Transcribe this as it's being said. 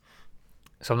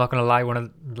So I'm not gonna lie, one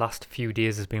of the last few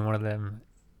days has been one of them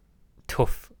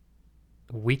tough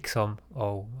weeks or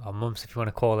months, if you want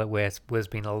to call it, where there's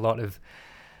been a lot of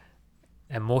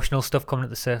emotional stuff coming at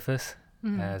the surface.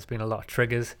 There's been a lot of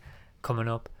triggers coming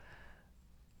up.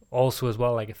 Also, as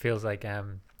well, like it feels like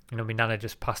my nana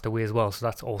just passed away as well, so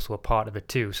that's also a part of it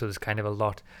too. So there's kind of a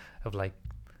lot of like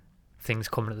things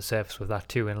coming at the surface with that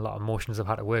too, and a lot of emotions I've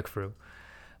had to work through.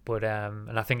 But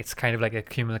and I think it's kind of like a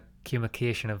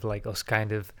accumulation of like us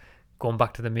kind of going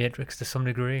back to the Matrix to some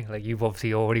degree. Like you've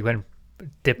obviously already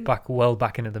dipped back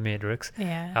into the Matrix.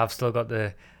 Yeah. I've still got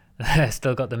the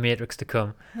Matrix to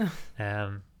come.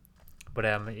 But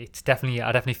it's definitely,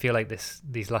 I definitely feel like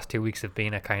these last 2 weeks have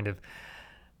been a kind of,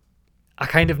 I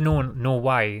kind of know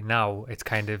why now. It's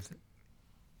kind of,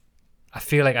 I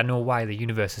feel like I know why the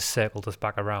universe has circled us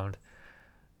back around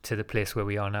to the place where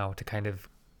we are now, to kind of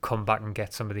come back and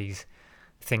get some of these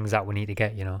things that we need to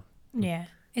get, Yeah.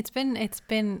 It's been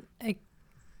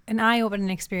an eye-opening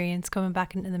experience coming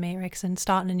back into the Matrix and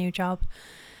starting a new job.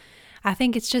 I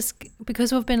think it's just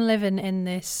because we've been living in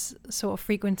this sort of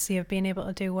frequency of being able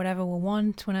to do whatever we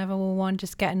want, whenever we want,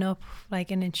 just getting up, like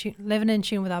living in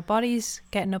tune with our bodies,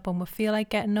 getting up when we feel like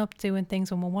getting up, doing things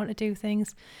when we want to do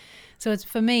things. So it's,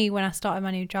 for me, when I started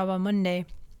my new job on Monday,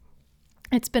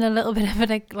 it's been a little bit of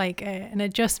an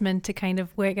adjustment to kind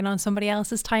of working on somebody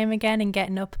else's time again and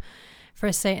getting up for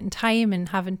a certain time and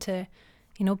having to,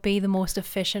 be the most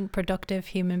efficient, productive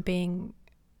human being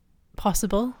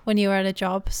possible when you're at a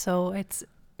job. So it's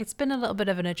been a little bit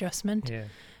of an adjustment. Yeah.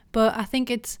 But I think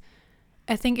it's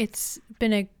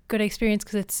been a good experience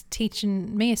because it's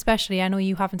teaching me, especially, I know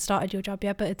you haven't started your job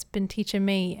yet, but it's been teaching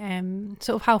me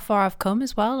sort of how far I've come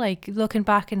as well, like looking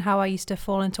back and how I used to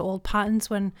fall into old patterns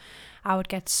when I would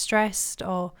get stressed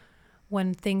or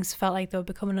when things felt like they were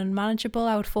becoming unmanageable.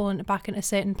 I would fall back into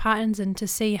certain patterns, and to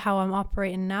see how I'm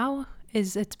operating now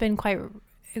it's been quite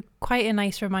a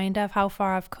nice reminder of how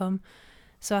far I've come.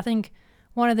 So I think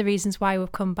one of the reasons why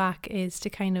we've come back is to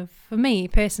kind of, for me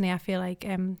personally, I feel like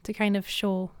to kind of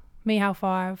show me how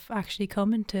far I've actually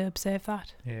come and to observe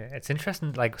that. Yeah, it's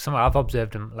interesting. Like something I've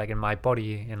observed in my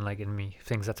body and like in me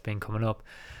things that's been coming up,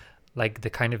 like the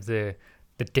kind of the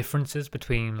differences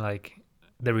between like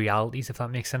the realities, if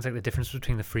that makes sense, like the difference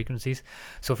between the frequencies.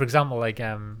 So for example, like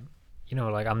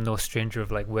like I'm no stranger of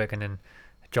like working in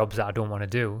jobs that I don't want to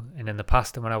do. And in the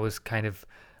past, when I was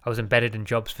embedded in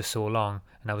jobs for so long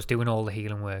and I was doing all the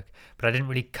healing work, but I didn't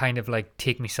really kind of like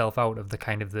take myself out of the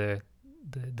kind of the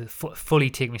fully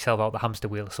take myself out the hamster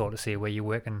wheel, sort of say, where you're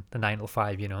working the 9 to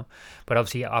 5, But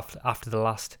obviously after the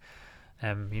last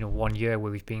 1 year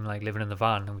where we've been like living in the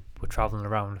van and we're traveling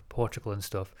around Portugal and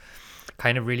stuff,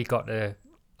 kind of really got to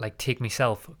like take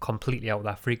myself completely out of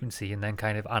that frequency and then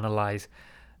kind of analyze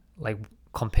like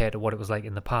compared to what it was like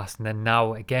in the past. And then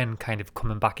now again, kind of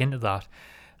coming back into that,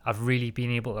 I've really been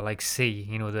able to like see,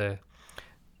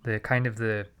 the kind of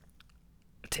the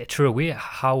true way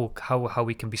how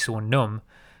we can be so numb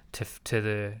to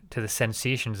the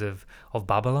sensations of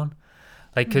Babylon.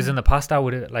 Like, because in the past I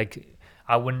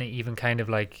wouldn't even kind of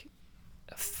like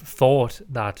thought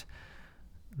that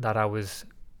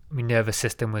my nervous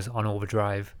system was on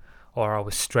overdrive, or I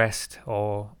was stressed,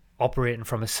 or operating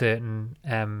from a certain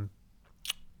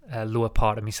lower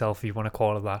part of myself, if you want to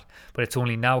call it that. But it's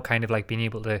only now kind of like being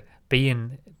able to be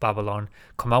in Babylon,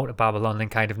 come out of Babylon, and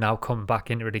kind of now come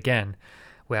back into it again,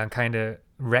 where I kind of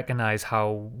recognize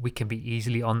how we can be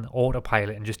easily on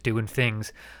autopilot and just doing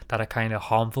things that are kind of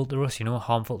harmful to us,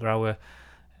 harmful to our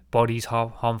bodies,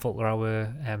 harmful to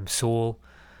our soul.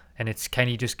 And it's kind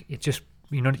of just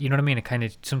you know what I mean? It kind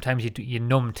of, sometimes you're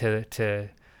numb to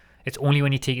it's only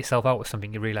when you take yourself out with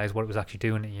something you realise what it was actually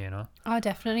doing to you, Oh,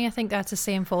 definitely. I think that's the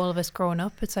same for all of us growing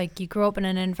up. It's like you grow up in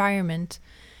an environment,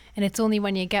 and it's only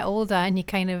when you get older and you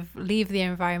kind of leave the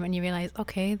environment and you realise,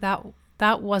 okay,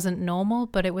 that wasn't normal,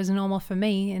 but it was normal for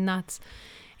me,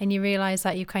 and you realise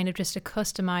that you kind of just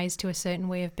accustomised to a certain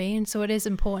way of being. So it is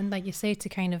important, like you say, to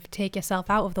kind of take yourself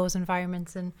out of those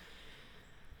environments and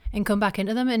come back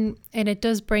into them, and it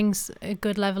does brings a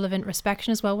good level of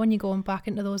introspection as well when you're going back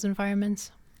into those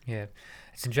environments. Yeah,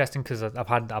 it's interesting because I've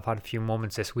had a few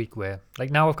moments this week where, like,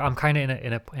 now I'm kind of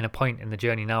in a point in the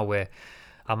journey now where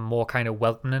I'm more kind of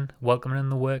welcoming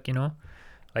the work,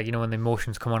 like, when the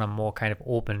emotions come on, I'm more kind of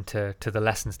open to the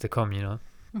lessons to come,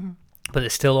 Mm-hmm. But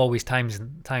there's still always times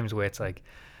where it's like,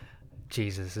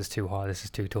 Jesus, this is too hard, this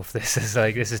is too tough, this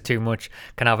is too much,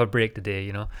 can I have a break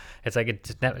today, It's like it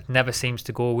just never seems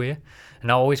to go away.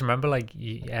 And I always remember, like,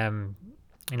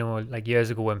 like years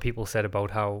ago when people said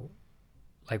about how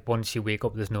like once you wake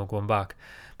up, there's no going back.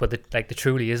 But there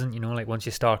truly isn't, you know. Like once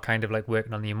you start kind of like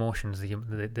working on the emotions,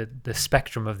 the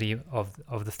spectrum of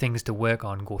the things to work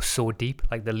on goes so deep.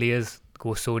 Like the layers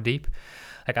go so deep.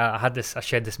 Like I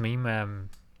shared this meme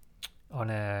on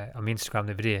my Instagram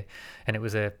the other day, and it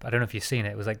was I don't know if you've seen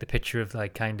it. It was like the picture of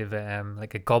like kind of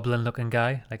like a goblin looking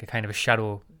guy, like a kind of a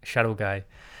shadow guy,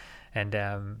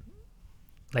 and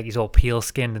like he's all pale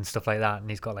skinned and stuff like that, and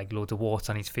he's got like loads of warts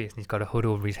on his face, and he's got a hood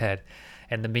over his head.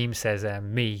 And the meme says,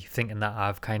 me thinking that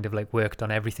I've kind of like worked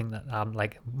on everything, that I'm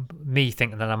like, me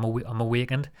thinking that I'm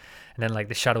awakened, and then like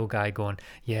the shadow guy going,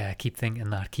 yeah, keep thinking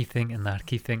that,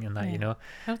 Yeah. you know.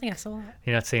 I don't think I saw that.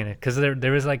 You're not seeing it because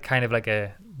there is like kind of like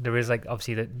there is like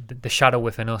obviously the shadow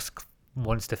within us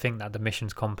wants to think that the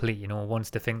mission's complete, you know,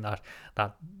 wants to think that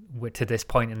we're to this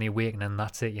point in the awakening,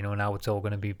 that's it, you know, now it's all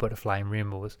going to be butterfly and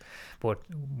rainbows. But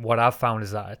what I've found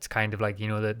is that it's kind of like, you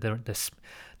know,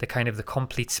 the kind of the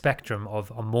complete spectrum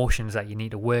of emotions that you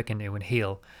need to work into and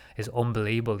heal is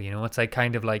unbelievable, you know. It's like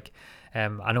kind of like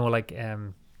I know like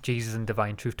Jesus in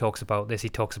Divine Truth talks about this. He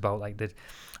talks about like the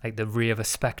array of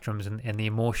spectrums and the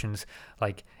emotions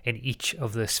like in each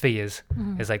of the spheres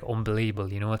is like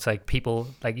unbelievable, you know. It's like people,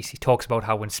 like he talks about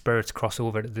how when spirits cross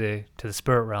over to the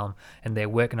spirit realm and they're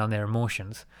working on their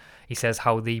emotions, he says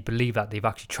how they believe that they've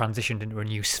actually transitioned into a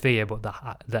new sphere, but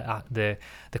the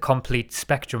complete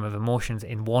spectrum of emotions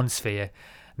in one sphere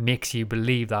makes you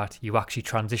believe that you actually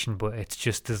transitioned, but it's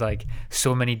just there's like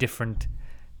so many different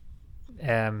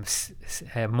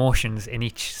emotions in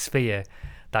each sphere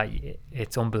that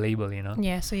it's unbelievable, you know.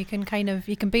 Yeah, so you can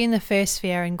be in the first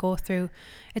sphere and go through,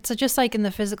 it's just like in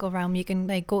the physical realm, you can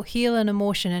like go heal an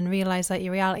emotion and realize that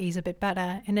your reality is a bit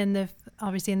better, and then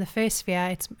obviously in the first sphere,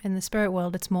 it's in the spirit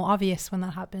world, it's more obvious when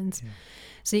that happens.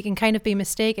 So you can kind of be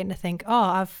mistaken to think,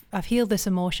 oh, I've healed this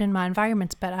emotion, my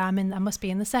environment's better, I must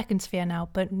be in the second sphere now,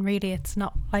 but really it's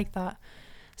not like that.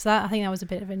 So I think that was a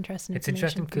bit of interesting. It's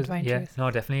interesting because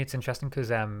definitely it's interesting because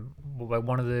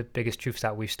one of the biggest truths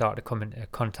that we've started to come into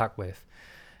contact with,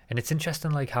 and it's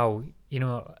interesting like how, you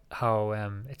know, how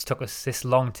it's took us this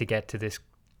long to get to this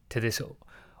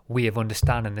way of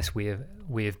understanding, this way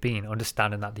of being,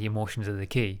 understanding that the emotions are the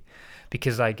key,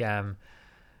 because like I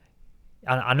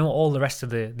know all the rest of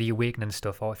the awakening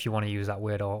stuff, or if you want to use that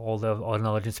word, or all the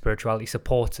knowledge and spirituality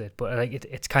supports it, but like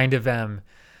it's kind of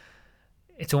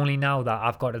it's only now that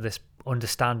I've got to this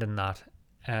understanding that,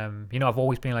 you know, I've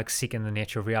always been like seeking the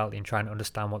nature of reality and trying to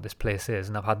understand what this place is.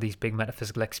 And I've had these big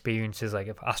metaphysical experiences, like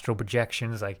of astral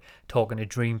projections, like talking to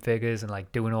dream figures and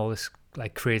like doing all this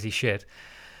like crazy shit.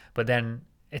 But then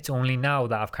it's only now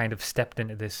that I've kind of stepped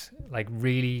into this, like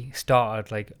really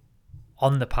started like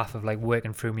on the path of like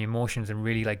working through my emotions and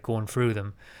really like going through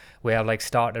them, where I've like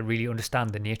started to really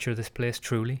understand the nature of this place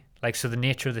truly. Like, so the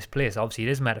nature of this place, obviously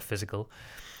it is metaphysical,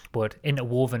 but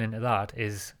interwoven into that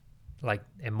is like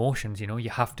emotions, you know. You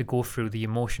have to go through the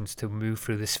emotions to move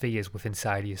through the spheres within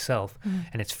inside yourself.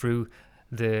 And it's through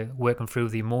the working through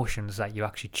the emotions that you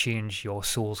actually change your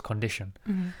soul's condition.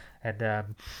 And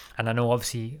I know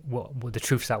obviously what the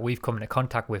truths that we've come into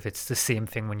contact with, it's the same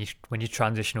thing when you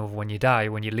transition over, when you die,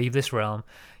 when you leave this realm,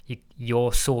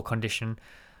 your soul condition,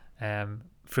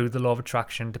 through the law of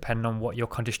attraction, depending on what your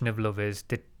condition of love is,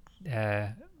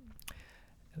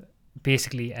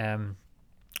 basically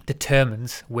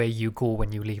determines where you go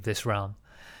when you leave this realm.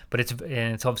 But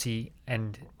obviously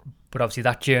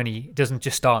that journey doesn't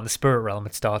just start in the spirit realm,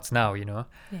 it starts now, you know.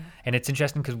 And it's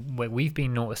interesting because we've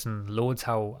been noticing loads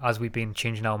how, as we've been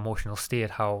changing our emotional state,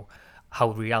 how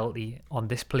reality on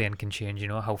this plane can change, you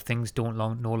know, how things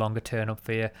no longer turn up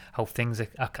for you, how things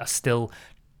are still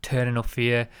turning up for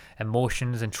you,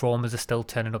 emotions and traumas are still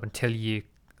turning up until you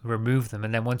remove them.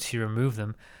 And then once you remove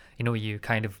them, you know, you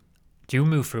kind of do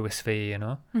move through a sphere, you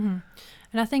know.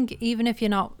 And I think even if you're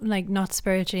not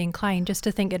spiritually inclined, just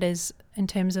to think it is in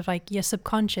terms of like your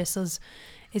subconscious is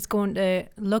going to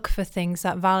look for things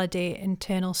that validate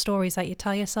internal stories that you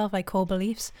tell yourself, like core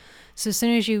beliefs. So as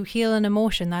soon as you heal an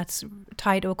emotion that's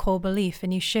tied to a core belief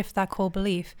and you shift that core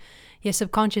belief, your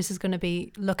subconscious is going to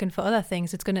be looking for other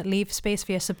things. It's going to leave space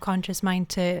for your subconscious mind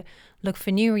to look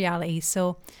for new realities.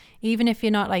 So even if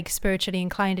you're not like spiritually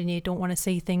inclined and you don't want to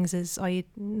see things as, or you're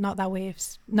not way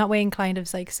inclined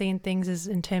of like seeing things as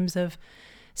in terms of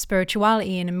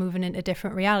spirituality and moving into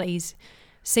different realities,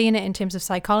 seeing it in terms of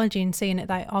psychology and seeing it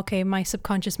that, okay, my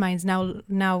subconscious mind's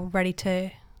now ready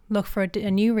to look for a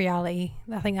new reality.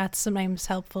 I think that's sometimes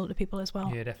helpful to people as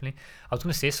well. Yeah, definitely. I was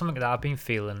going to say something that I've been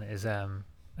feeling is, and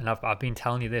I've been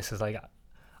telling you this, is like,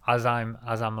 as I'm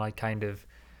like kind of,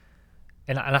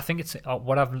 and I think it's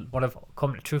what I've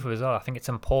come to truth with as well. I think it's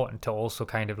important to also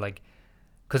kind of like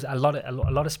because a lot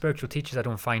of spiritual teachers I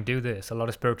don't find do this. A lot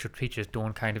of spiritual teachers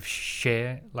don't kind of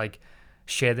share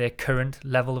their current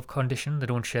level of condition. They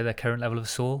don't share their current level of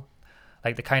soul.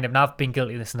 Like the kind of, and I've been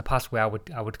guilty of this in the past, where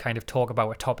I would kind of talk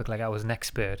about a topic like I was an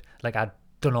expert, like I'd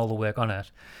done all the work on it.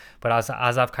 But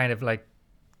as I've kind of like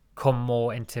come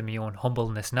more into my own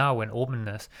humbleness now and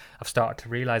openness, I've started to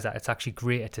realize that it's actually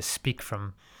greater to speak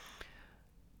from,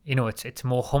 it's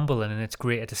more humble, and it's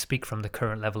greater to speak from the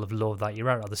current level of love that you're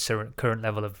at, or the current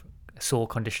level of soul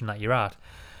condition that you're at.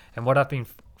 And what I've been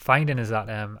finding is that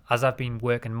as I've been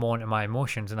working more into my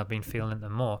emotions and I've been feeling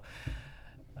them more,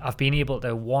 I've been able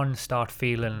to start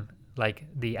feeling like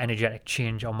the energetic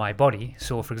change on my body.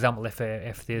 So for example, if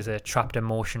there's a trapped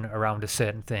emotion around a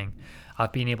certain thing,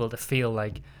 I've been able to feel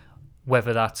like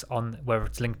whether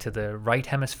it's linked to the right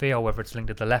hemisphere, or whether it's linked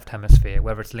to the left hemisphere,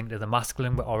 whether it's linked to the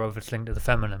masculine or whether it's linked to the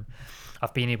feminine,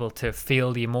 I've been able to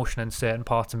feel the emotion in certain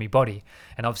parts of my body.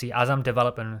 And obviously as I'm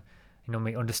developing,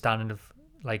 my understanding of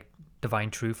like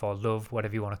divine truth or love,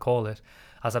 whatever you want to call it,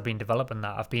 as I've been developing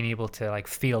that, I've been able to like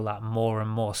feel that more and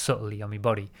more subtly on my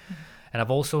body. Mm-hmm. And I've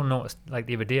also noticed, like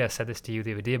the other day, I said this to you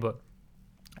the other day, but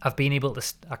I've been able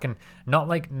to, I can not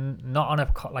on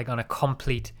a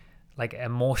complete like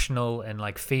emotional and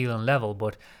like feeling level,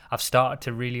 but I've started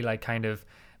to really like kind of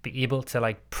be able to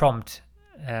like prompt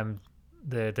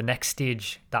the next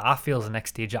stage that I feel is the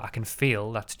next stage that I can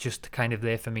feel, that's just kind of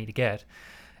there for me to get,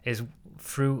 is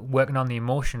through working on the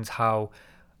emotions, how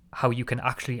you can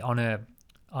actually on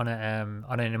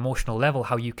an emotional level,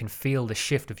 how you can feel the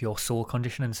shift of your soul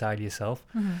condition inside yourself.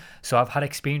 Mm-hmm. So I've had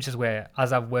experiences where,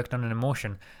 as I've worked on an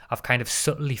emotion, I've kind of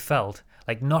subtly felt,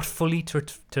 like not fully to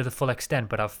the full extent,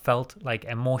 but I've felt like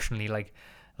emotionally, like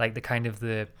the kind of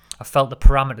I felt the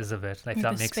parameters of it, like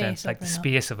that makes sense, like the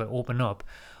space of it open up,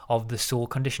 of the soul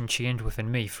condition change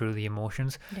within me through the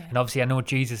emotions. Yeah. And obviously I know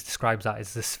Jesus describes that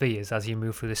as the spheres. As you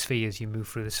move through the spheres, you move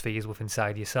through the spheres within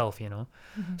inside yourself,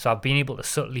 Mm-hmm. So I've been able to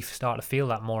subtly start to feel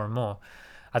that more and more.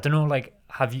 I don't know, like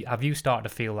have you started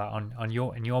to feel that in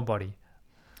your body?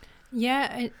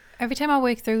 Yeah, every time I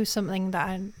work through something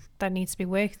that needs to be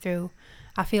worked through,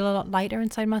 I feel a lot lighter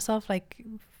inside myself, like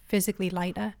physically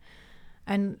lighter.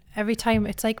 And every time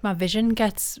it's like my vision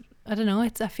gets, I don't know, I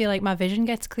feel like my vision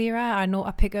gets clearer. I know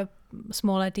I pick up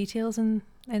smaller details and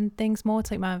things more.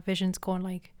 It's like my vision's going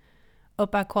like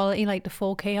up by quality, like the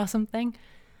 4K or something.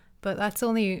 But that's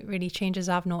only really changes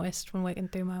I've noticed when working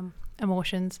through my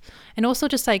emotions. And also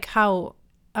just like how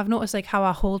I've noticed like how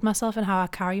I hold myself and how I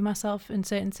carry myself in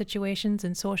certain situations,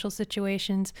 in social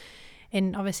situations.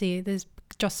 And obviously there's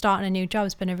just starting a new job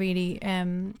has been a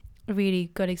really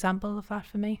good example of that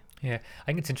for me. Yeah, I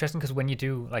think it's interesting because when you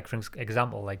do, like for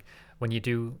example, like when you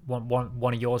do one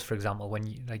of yours, for example, when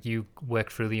you work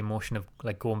through the emotion of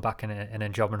like going back in a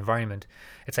job environment,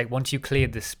 it's like once you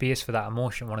cleared the space for that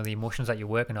emotion, one of the emotions that you're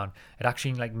working on, it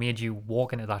actually like made you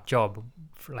walk into that job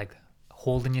like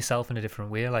holding yourself in a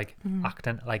different way, like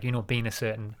acting like being a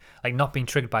certain, like not being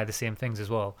triggered by the same things as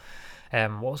well.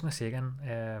 What was I going to say again?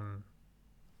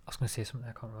 I was going to say something.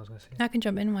 I can't remember what I was going to say. I can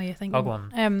jump in while you're thinking. Oh, go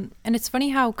on. And it's funny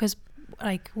how, because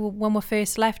like when we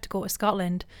first left to go to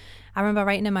Scotland, I remember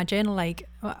writing in my journal like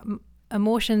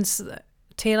emotions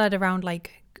tailored around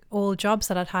like old jobs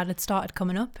that I'd had started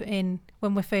coming up in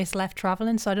when we first left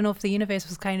traveling. So I don't know if the universe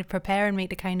was kind of preparing me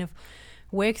to kind of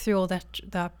work through all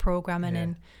that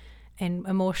programming and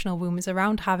emotional wounds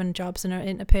around having jobs and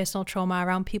interpersonal trauma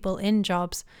around people in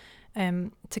jobs.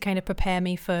 To kind of prepare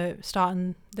me for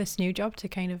starting this new job, to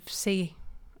kind of see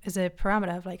as a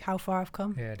parameter of like how far I've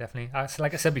come. Yeah, definitely.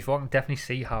 Like I said before, I can definitely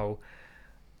see how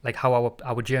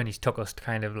our journeys took us to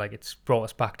kind of like, it's brought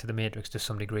us back to the Matrix to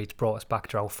some degree. It's brought us back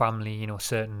to our family,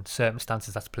 certain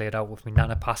circumstances that's played out with my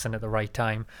nana passing at the right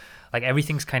time. Like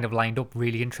everything's kind of lined up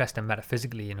really interesting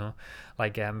metaphysically,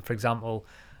 like for example,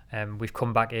 we've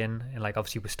come back in and like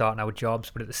obviously we're starting our jobs,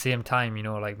 but at the same time,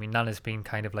 like my nana's been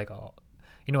kind of like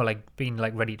like being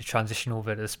like ready to transition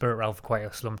over to the spirit realm for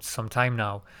quite some time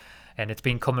now, and it's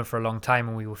been coming for a long time,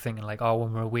 and we were thinking like, oh,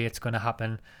 when we're away it's going to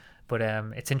happen. But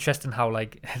it's interesting how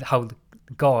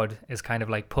God has kind of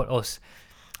like put us,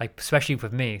 like especially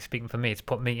with me, speaking for me, it's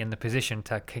put me in the position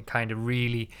to kind of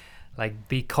really like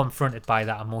be confronted by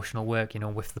that emotional work,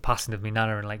 with the passing of my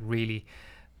nana, and like really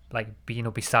like be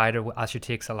beside her as she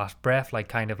takes her last breath, like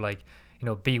kind of like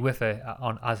be with her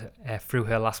through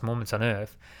her last moments on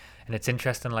earth. And it's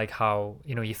interesting like how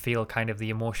you feel kind of the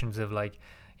emotions of like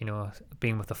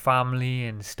being with the family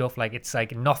and stuff, like it's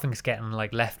like nothing's getting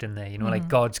like left in there, like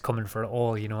God's coming for it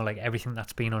all, like everything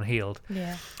that's been unhealed.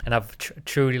 Yeah. And I've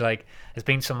truly there's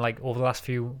been some like over the last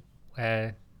few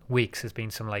weeks there's been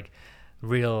some like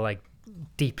real like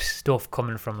deep stuff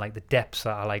coming from like the depths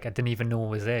that I didn't even know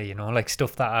was there, you know, like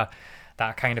stuff that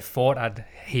I kind of thought I'd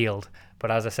healed. But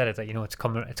as I said, it's like, you know, it's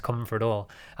coming for it all.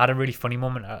 I had a really funny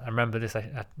moment. I remember this.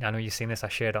 I know you've seen this. I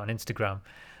shared it on Instagram.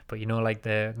 But you know, like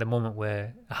the moment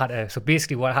where I had to. So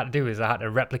basically, what I had to do is I had to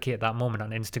replicate that moment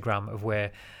on Instagram of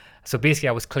where. So basically,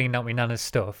 I was cleaning out my nana's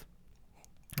stuff.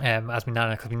 As my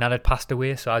nana, because my nana had passed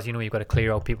away. So as you know, you've got to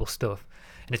clear out people's stuff,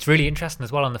 and it's really interesting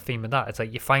as well on the theme of that. It's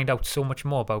like you find out so much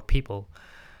more about people,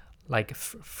 like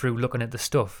through looking at the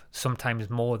stuff. Sometimes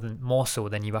more so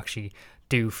than you actually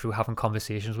do through having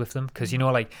conversations with them, because you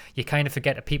know, like you kind of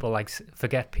forget people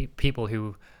people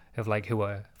who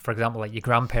are, for example, like your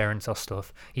grandparents or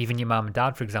stuff, even your mum and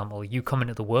dad, for example. You come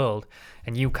into the world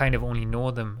and you kind of only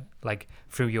know them like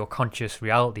through your conscious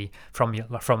reality from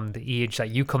the age that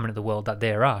you come into the world that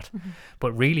they're at.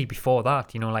 But really before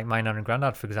that, you know, like my nan and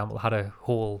granddad, for example, had a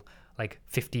whole like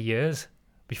 50 years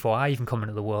before I even come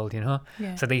into the world, you know.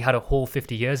 So they had a whole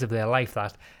 50 years of their life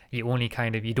that you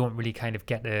don't really kind of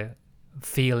get to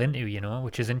feel into, you know,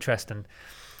 which is interesting.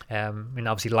 I mean,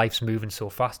 obviously life's moving so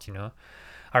fast, you know.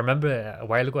 I remember a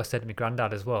while ago I said to my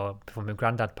granddad as well, before my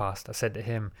granddad passed, I said to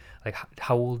him, like,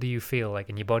 how old do you feel like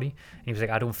in your body? And he was like,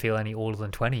 I don't feel any older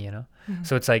than 20, you know.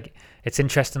 So it's like, it's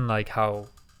interesting like how,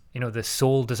 you know, the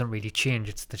soul doesn't really change.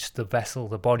 It's just the vessel,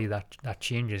 the body that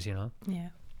changes, you know. Yeah.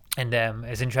 And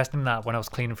it's interesting that when I was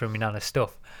cleaning through my nana's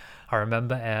stuff, I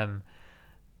remember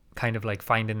kind of like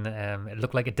finding it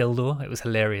looked like a dildo. It was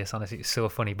hilarious, honestly. It's so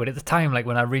funny. But at the time, like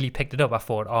when I really picked it up, I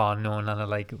thought, oh no, Nana,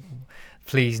 like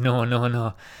please,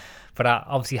 no. But I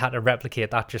obviously had to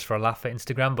replicate that just for a laugh for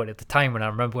Instagram. But at the time, when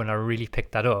I really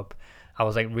picked that up, I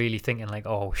was like really thinking like,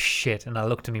 oh shit. And I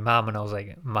looked at my mum and I was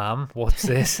like, Mum, what's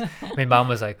this? My mum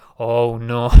was like, oh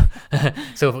no.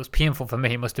 So if it was painful for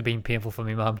me, it must have been painful for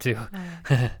my mum too.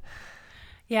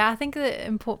 Yeah, I think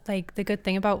the good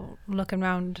thing about looking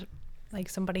around like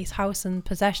somebody's house and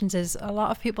possessions is a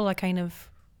lot of people are kind of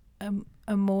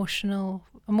emotionally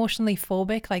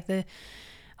phobic. Like a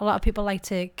lot of people like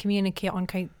to communicate on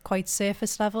quite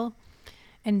surface level,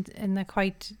 and they're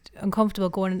quite uncomfortable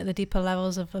going into the deeper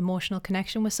levels of emotional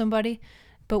connection with somebody.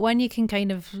 But when you can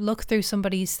kind of look through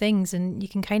somebody's things and you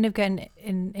can kind of get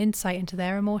an insight into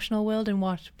their emotional world and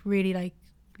what really, like,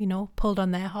 you know, pulled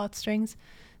on their heartstrings.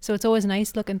 So it's always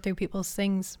nice looking through people's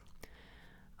things.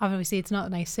 Obviously it's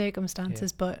not nice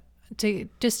circumstances, but to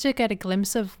get a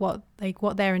glimpse of what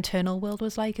their internal world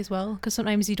was like as well, because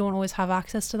sometimes you don't always have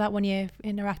access to that when you're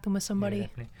interacting with somebody.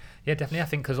 Yeah, definitely. I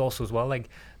think because also as well, like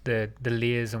the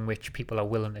layers in which people are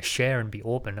willing to share and be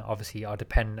open obviously are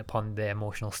dependent upon their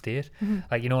emotional state.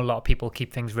 Like, you know, a lot of people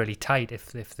keep things really tight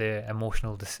if the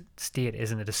emotional state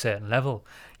isn't at a certain level.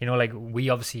 You know, like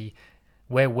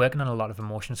we're working on a lot of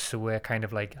emotions, so we're kind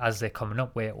of like, as they're coming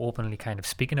up, we're openly kind of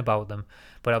speaking about them.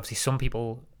 But obviously some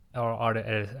people are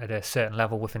at a certain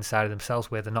level within inside of themselves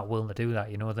where they're not willing to do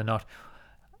that, you know. They're not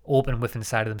open within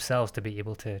inside of themselves to be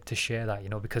able to share that, you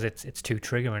know, because it's too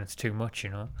triggering, it's too much, you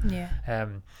know. I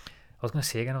was going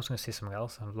to say something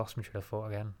else. I've lost my train of thought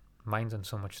again. Mind's on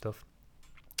so much stuff.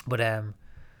 But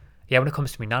when it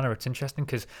comes to me nana, it's interesting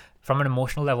because from an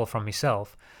emotional level, from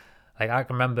myself, like I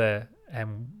can remember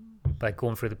like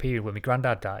going through the period where my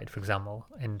granddad died, for example,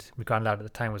 and my granddad at the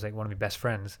time was like one of my best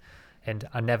friends, and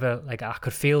I never, like, I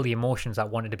could feel the emotions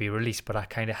that wanted to be released, but I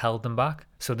kind of held them back.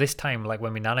 So this time, like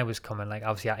when my nana was coming, like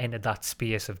obviously I entered that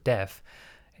space of death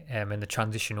and the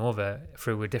transition over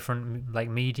through a different like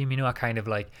medium, you know. I kind of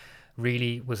like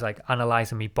really was like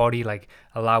analyzing my body, like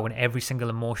allowing every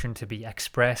single emotion to be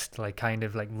expressed, like kind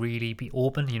of like really be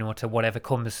open, you know, to whatever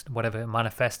comes, whatever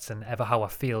manifests, and ever how I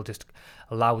feel, just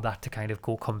allow that to kind of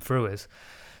come through us.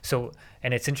 So,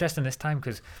 and it's interesting this time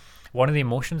because one of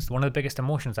the biggest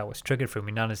emotions that was triggered through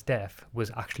my nana's death was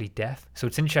actually death. So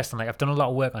it's interesting, like I've done a lot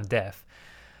of work on death,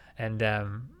 and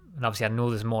obviously I know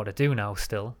there's more to do now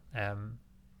still,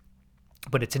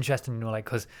 but it's interesting, you know, like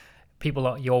because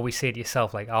you always say to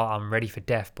yourself like, oh, I'm ready for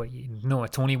death, but no,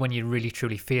 it's only when you're really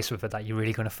truly faced with it that you're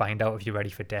really going to find out if you're ready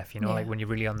for death, you know. Like when you're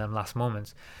really on them last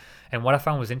moments. And what I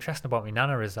found was interesting about my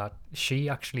nana is that she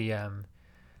actually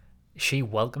she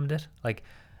welcomed it, like.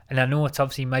 And I know it's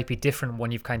obviously might be different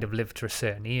when you've kind of lived to a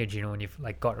certain age, you know, when you've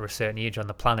like got to a certain age on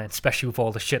the planet, especially with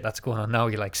all the shit that's going on now.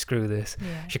 You're like, screw this.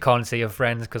 She can't see her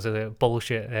friends because of the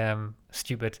bullshit,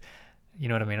 stupid, you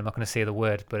know what I mean? I'm not going to say the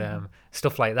word, but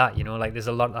stuff like that, you know, like there's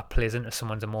a lot that plays into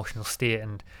someone's emotional state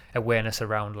and awareness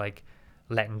around like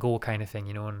letting go kind of thing,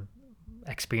 you know, and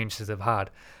experiences they've had.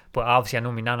 But obviously I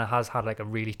know my nana has had like a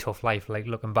really tough life. Like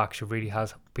looking back, she really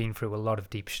has been through a lot of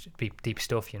deep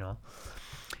stuff, you know.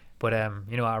 But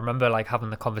you know, I remember like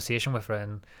having the conversation with her,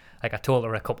 and like I told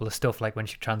her a couple of stuff, like when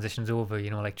she transitions over, you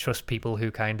know, like trust people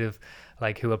who kind of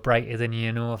like who are brighter than you,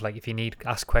 you know, if like if you need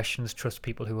ask questions, trust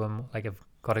people who are like have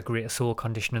got a greater soul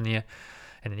condition than you,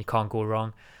 and then you can't go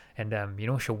wrong. And you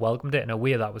know, she welcomed it in a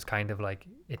way that was kind of like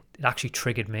it actually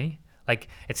triggered me. Like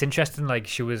it's interesting, like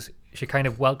she kind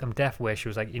of welcomed death where she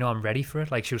was like, you know, I'm ready for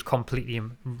it. Like she was completely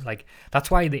like, that's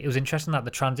why it was interesting that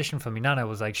the transition for me Nana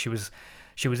was like she was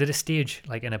at a stage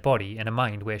like in her body and her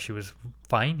mind where she was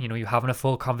fine, you know, you're having a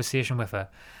full conversation with her,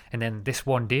 and then this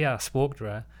one day I spoke to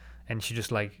her and she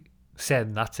just like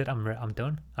said, that's it, I'm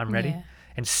done, I'm ready. Yeah.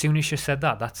 And as soon as she said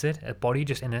that, that's it, her body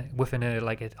just within a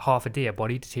like a half a day, her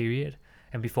body deteriorated,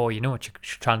 and before you know it,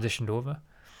 she transitioned over.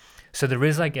 So there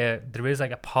is like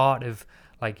a part of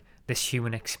like this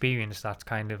human experience that's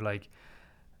kind of like,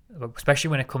 especially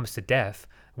when it comes to death,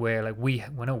 where like we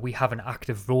have an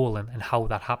active role in how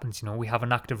that happens. You know, we have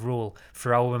an active role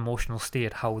for our emotional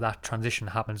state, how that transition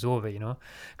happens over. You know,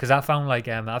 because I found like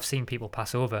I've seen people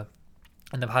pass over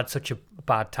and they've had such a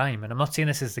bad time, and I'm not saying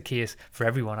this is the case for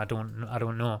everyone. I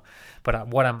don't know, but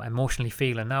what I'm emotionally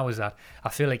feeling now is that I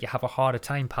feel like you have a harder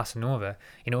time passing over,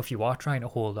 you know, if you are trying to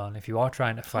hold on, if you are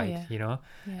trying to fight, you know.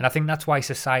 And I think that's why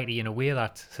society in a way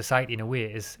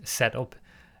is set up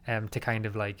to kind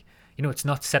of like, you know, it's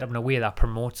not set up in a way that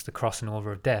promotes the crossing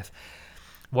over of death.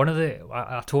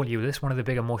 I told you this, one of the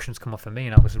big emotions come up for me,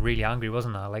 and I was really angry,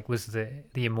 wasn't I? Like, was the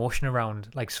emotion around,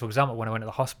 like, so for example, when I went to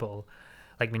the hospital,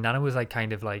 like my nana was like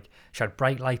kind of like, she had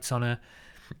bright lights on her,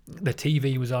 the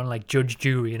TV was on, like Judge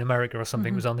Jury in America or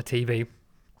something was on the TV.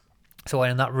 So I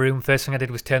went in that room, first thing I did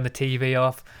was turn the TV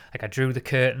off, like I drew the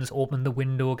curtains, opened the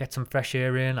window, get some fresh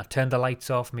air in, I turned the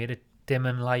lights off, made it dim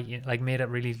and light, like made it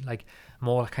really like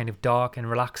more kind of dark and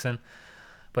relaxing.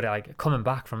 But like coming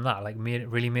back from that, like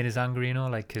really made us angry, you know,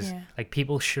 like because like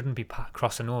people shouldn't be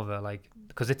crossing over, like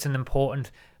because it's an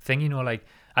important thing, you know. Like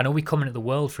I know we come into the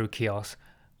world through chaos,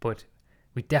 but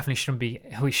we definitely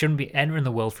shouldn't be entering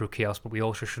the world through chaos, but we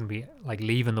also shouldn't be like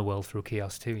leaving the world through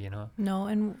chaos too, you know. No,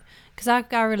 and because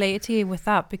I related to you with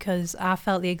that, because I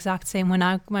felt the exact same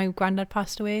when my granddad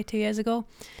passed away 2 years ago.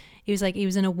 He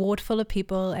was in a ward full of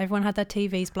people. Everyone had their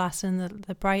TVs blasting,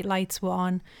 the bright lights were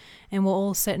on, and we're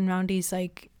all sitting around. He's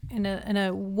like in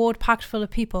a ward packed full of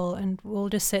people, and we're all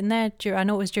just sitting there. I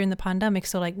know it was during the pandemic,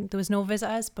 so like there was no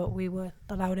visitors, but we were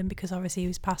allowed in because obviously he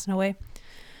was passing away.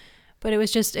 But it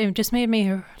just made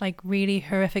me like really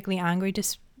horrifically angry,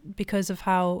 just because of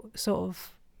how sort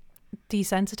of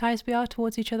desensitized we are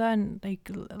towards each other, and like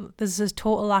there's this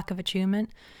total lack of attunement.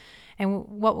 And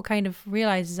what we kind of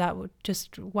realize is that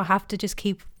we'll have to just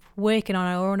keep working on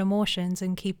our own emotions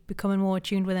and keep becoming more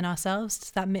attuned within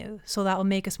ourselves. So that will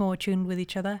make us more attuned with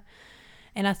each other.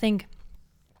 And I think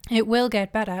it will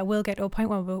get better. It will get to a point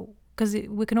where because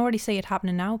we can already see it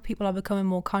happening now. People are becoming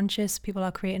more conscious. People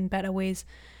are creating better ways,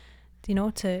 you know,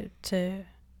 to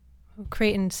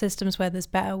creating systems where there's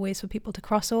better ways for people to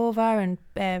cross over, and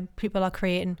people are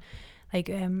creating like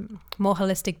more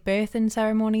holistic birthing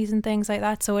ceremonies and things like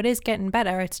that. So it is getting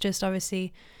better. It's just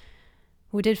obviously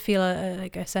we did feel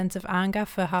a sense of anger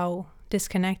for how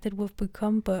disconnected we've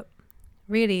become, but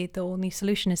really the only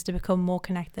solution is to become more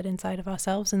connected inside of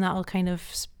ourselves, and that'll kind of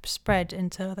spread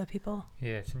into other people.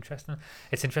 Yeah, it's interesting.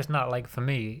 It's interesting that like for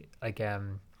me, like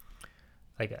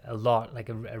a lot, like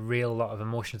a real lot of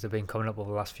emotions have been coming up over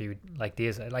the last few like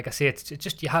days. Like I say, it's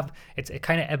just it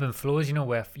kind of ebb and flows, you know,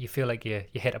 where you feel like you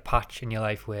hit a patch in your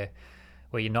life where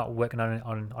you're not working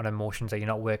on emotions, or you're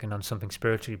not working on something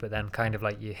spiritually, but then kind of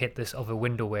like you hit this other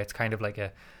window where it's kind of like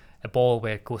a ball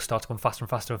where it starts going faster and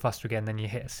faster and faster again, then you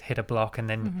hit a block, and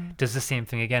then does the same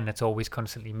thing again. It's always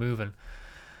constantly moving.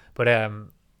 But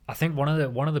I think one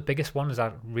of the biggest ones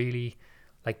that really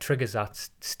like triggers that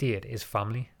state is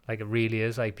family. Like it really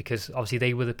is, like, because obviously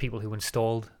they were the people who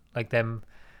installed like them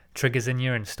triggers in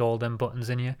you, installed them buttons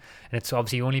in you, and it's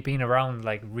obviously only been around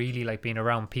like really like being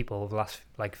around people over the last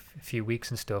like few weeks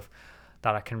and stuff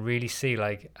that I can really see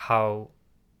like how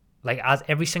like as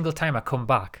every single time I come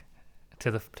back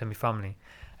to my family,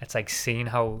 it's like seeing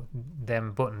how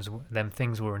them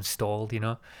things were installed, you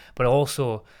know. But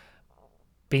also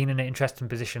being in an interesting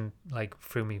position like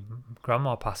through me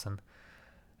grandma passing,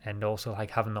 and also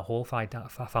like having the whole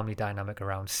family dynamic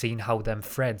around, seeing how them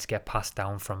threads get passed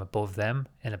down from above them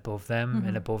and above them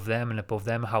and above them and above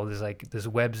them, how there's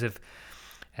webs of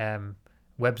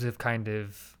kind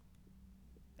of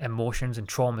emotions and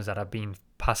traumas that are being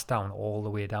passed down all the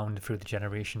way down through the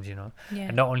generations, you know.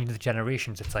 And not only the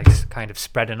generations, it's like kind of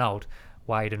spreading out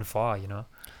wide and far, you know.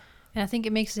 And I think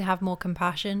it makes you have more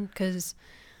compassion, because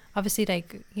obviously,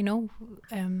 like, you know,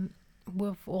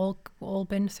 we've all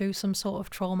been through some sort of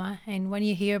trauma, and when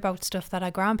you hear about stuff that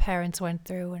our grandparents went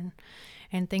through and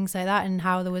and things like that, and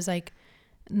how there was like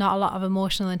not a lot of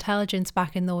emotional intelligence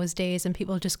back in those days, and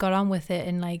people just got on with it,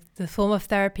 and like the form of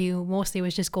therapy mostly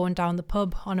was just going down the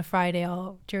pub on a Friday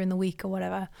or during the week or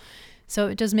whatever. So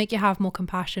it does make you have more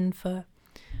compassion for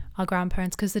our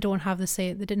grandparents, because they didn't have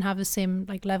the same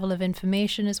like level of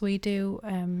information as we do.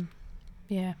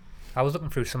 Yeah, I was looking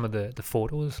through some of the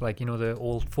photos, like, you know, the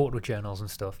old photo journals and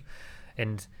stuff,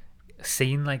 and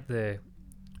seeing like for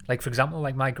example,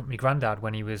 like my granddad,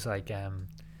 when he was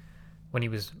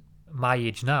my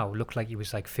age now, looked like he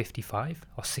was like 55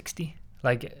 or 60.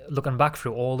 Like, looking back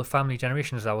through all the family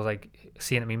generations, I was like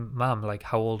seeing at me mum, like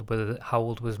how old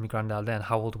was my granddad then,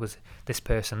 how old was this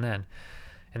person then,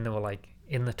 and they were like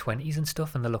in the 20s and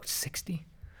stuff, and they looked 60.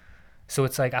 So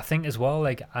it's like, I think as well,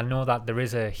 like, I know that there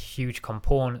is a huge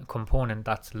component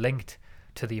that's linked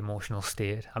to the emotional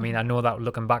state. I mean, I know that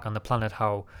looking back on the planet,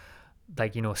 how,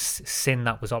 like, you know, sin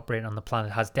that was operating on the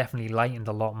planet has definitely lightened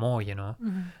a lot more, you know.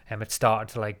 It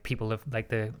started to, like, people have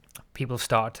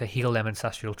started to heal them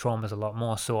ancestral traumas a lot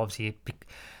more. So obviously,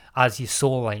 as your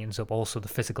soul lightens up, also the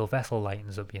physical vessel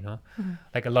lightens up, you know.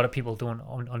 Like, a lot of people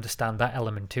don't understand that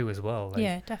element too as well. Like,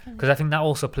 yeah, definitely. because I think that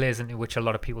also plays into, which a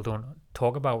lot of people don't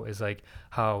talk about, is like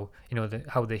how, you know,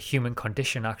 how the human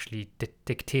condition actually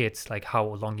dictates like how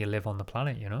long you live on the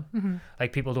planet, you know.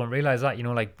 Like, people don't realize that, you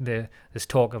know, like there's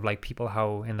talk of like people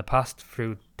how in the past,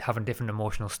 through having different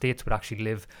emotional states, would actually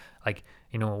live like,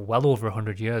 you know, well over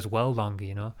 100 years, well longer,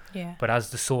 you know. Yeah. But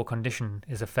as the soul condition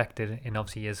is affected, and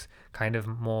obviously is kind of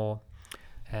more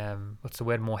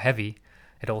more heavy,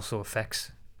 it also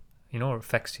affects, you know,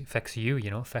 affects you, you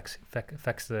know, affects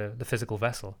the physical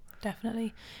vessel.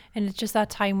 Definitely. And it's just that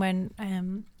time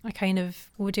when I kind of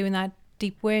were doing that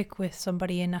deep work with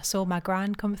somebody, and I saw my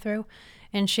gran come through,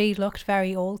 and she looked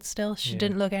very old still. She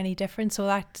didn't look any different. So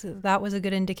that was a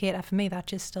good indicator for me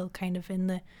that she's still kind of in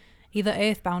the either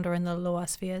earthbound or in the lower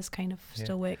spheres, kind of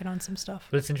still working on some stuff.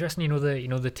 But it's interesting, you know,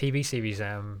 the TV series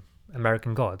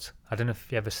American Gods. I don't know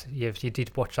if you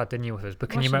did watch that, didn't you, with us? But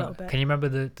can you remember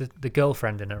the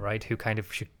girlfriend in it, right? Who kind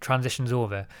of, she transitions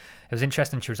over. It was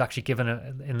interesting. She was actually given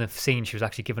in the scene. She was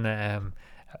actually given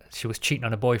she was cheating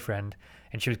on a boyfriend,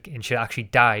 and she actually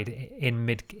died in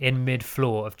mid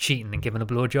flow of cheating and giving a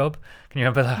blowjob. Can you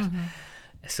remember that?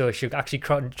 So she actually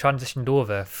transitioned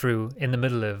over through in the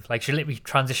middle of, like, she literally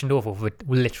transitioned over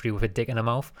with a dick in her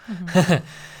mouth.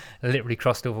 Literally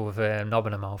crossed over with a knob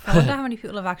in her mouth. I wonder how many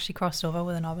people have actually crossed over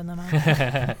with a knob in their mouth.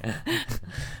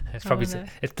 It's probably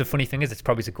the funny thing is, it's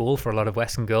probably a goal for a lot of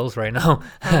Western girls right now.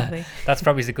 Probably. That's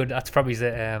probably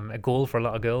a goal for a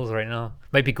lot of girls right now.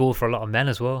 Might be a goal for a lot of men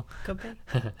as well. Could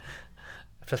be.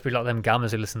 Especially a lot of them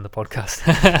gammers who listen to the podcast.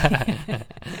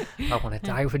 I want to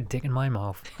die with a dick in my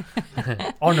mouth.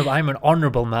 I'm an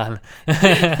honourable man.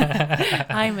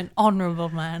 I'm an honourable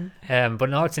man. But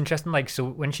no, it's interesting. Like, so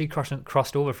when she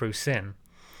crossed over through sin,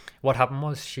 what happened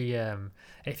was she,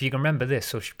 if you can remember this,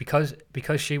 so because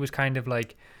she was kind of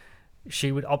like,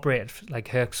 she would operate like,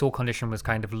 her soul condition was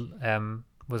kind of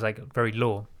was like very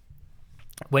low.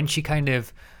 When she kind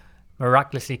of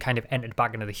miraculously kind of entered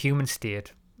back into the human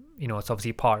state, you know, it's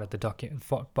obviously part of the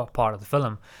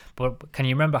film, but can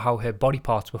you remember how her body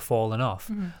parts were falling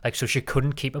off? Like, so she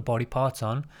couldn't keep her body parts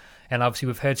on. And obviously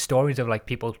we've heard stories of like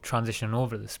people transitioning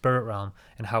over to the spirit realm,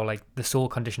 and how like the soul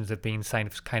conditions have been kind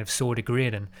of so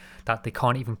degrading that they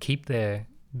can't even keep their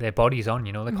bodies on,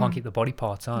 you know, they can't keep the body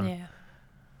parts on. Yeah.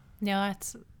 No,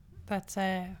 that's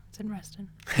it's interesting.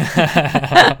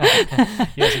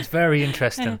 Yes, it's very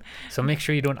interesting. So make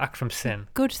sure you don't act from sin.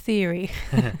 Good theory.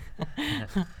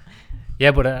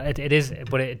 Yeah, but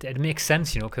it makes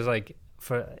sense, you know, because like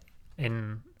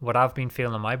in what I've been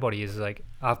feeling in my body is like,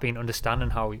 I've been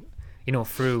understanding how, you know,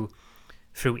 through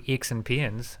aches and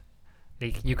pains,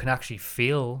 like, you can actually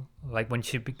feel like when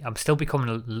I'm still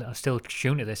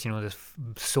tuned to this, you know, there's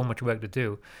so much work to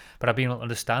do, but I've been able to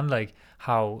understand like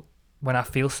how when I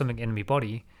feel something in my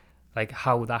body, like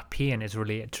how that pain is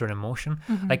related to an emotion.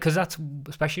 Like, because that's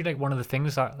especially like one of the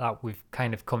things that we've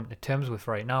kind of come to terms with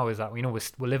right now, is that, you know,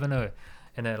 we're living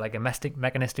in a like a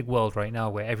mechanistic world right now,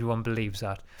 where everyone believes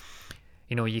that,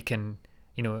 you know, you can,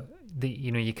 you know,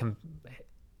 you can,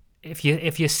 if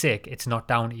you're sick, it's not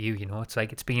down to you, you know, it's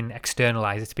like it's being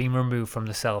externalized, it's being removed from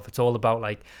the self. It's all about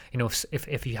like, you know,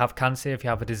 if you have cancer, if you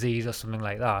have a disease or something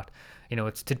like that, you know,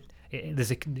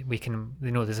 there's a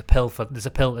pill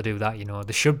to do that, you know,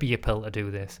 there should be a pill to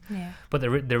do this. Yeah. But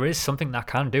there is something that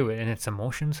can do it, and it's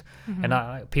emotions.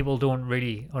 And people don't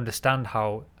really understand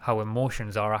how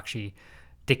emotions are actually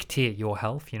dictate your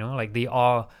health, you know, like they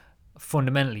are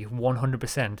fundamentally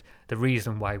 100% the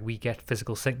reason why we get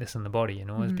physical sickness in the body, you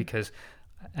know, is because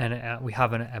we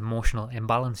have an emotional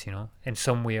imbalance, you know, in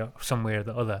some way or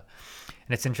the other.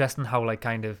 And it's interesting how like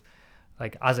kind of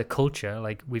like as a culture,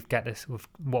 like we've got this with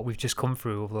what we've just come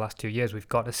through over the last 2 years, we've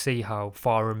got to see how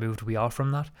far removed we are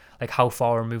from that. Like how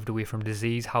far removed away from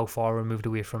disease, how far removed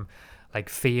away from like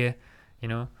fear, you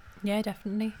know. Yeah,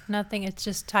 definitely. And I think it's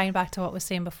just tying back to what we were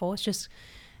saying before. It's just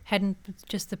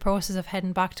the process of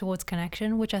heading back towards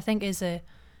connection, which I think it's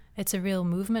a real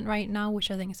movement right now,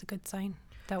 which I think is a good sign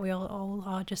that we all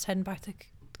are just heading back to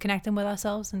connecting with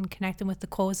ourselves and connecting with the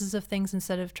causes of things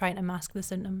instead of trying to mask the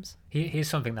symptoms. Here's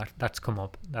something that's come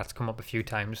up a few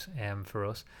times for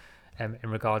us in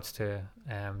regards to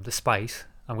the spice.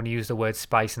 I'm going to use the word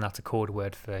spice, and that's a code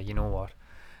word for you know what.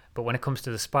 But when it comes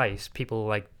to the spice, people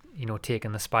like, you know,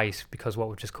 taking the spice because what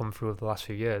we've just come through over the last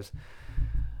few years,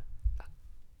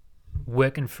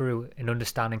 working through and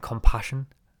understanding compassion,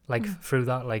 like through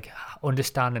that, like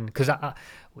understanding, because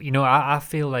I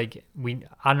feel like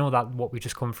I know that what we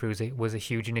just come through was a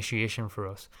huge initiation for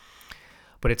us,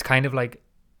 but it's kind of like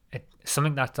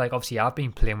something that's like obviously I've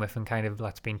been playing with and kind of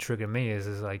that's been triggering me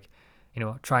is like, you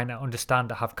know, trying to understand,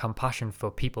 to have compassion for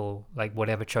people, like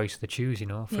whatever choice they choose, you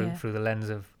know, through the lens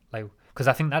of like, because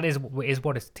I think that is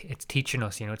what it's teaching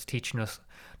us, you know, it's teaching us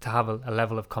to have a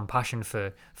level of compassion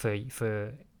for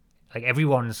like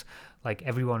everyone's like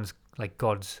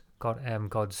God's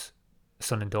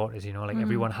son and daughters, you know, like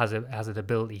everyone has an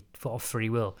ability of free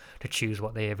will to choose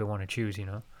what they ever want to choose, you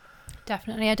know.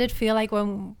 Definitely. I did feel like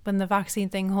when the vaccine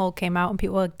thing whole came out and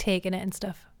people were taking it and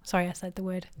stuff. Sorry, I said the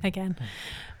word again.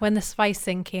 When the spice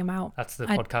thing came out. That's the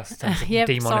podcast. Yep,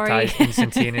 demonetized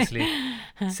instantaneously.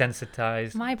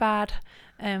 Sensitized. My bad.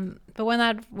 But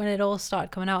when it all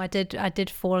started coming out, I did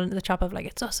fall into the trap of like,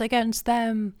 it's us against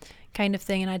them kind of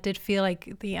thing. And I did feel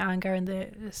like the anger and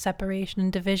the separation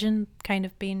and division kind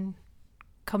of been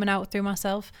coming out through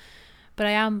myself. But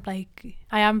I am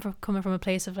coming from a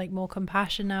place of like more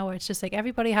compassion now, where it's just like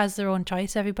everybody has their own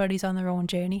choice. Everybody's on their own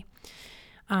journey.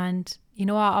 And, you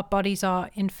know, our bodies are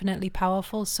infinitely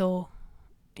powerful. So,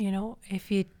 you know,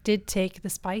 if you did take the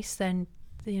spice, then,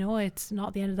 you know, it's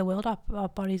not the end of the world. Our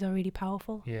bodies are really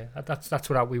powerful. Yeah, that's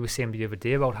what we were saying the other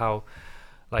day about how,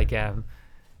 like,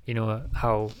 you know,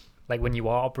 how, like, when you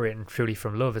are operating truly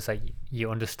from love, it's like you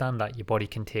understand that your body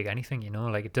can take anything, you know,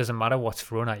 like it doesn't matter what's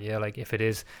thrown at you. Like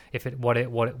what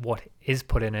is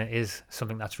put in it is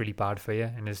something that's really bad for you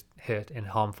and is hurt and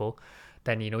harmful,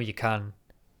 then, you know,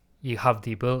 you have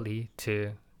the ability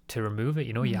to remove it,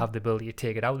 you know. You have the ability to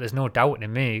take it out. There's no doubt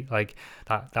in me like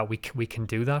that we can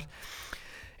do that.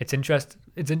 It's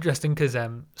interesting because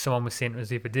someone was saying to us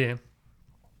the other day,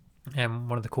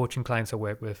 one of the coaching clients I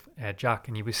work with, Jack,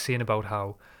 and he was saying about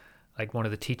how like one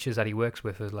of the teachers that he works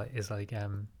with is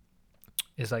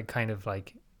kind of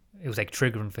like, it was like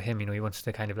triggering for him, you know. He wants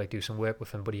to kind of like do some work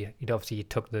with him, but he obviously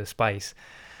took the spice,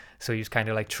 so he was kind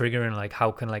of like triggering like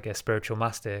how can a spiritual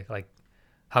master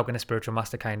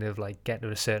kind of like get to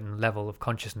a certain level of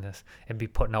consciousness and be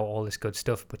putting out all this good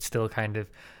stuff but still kind of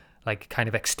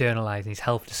externalizing his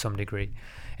health to some degree.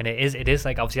 And it is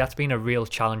like, obviously that's been a real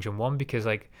challenging one, because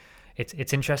like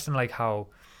it's interesting like how,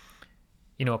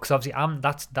 you know, because obviously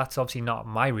that's obviously not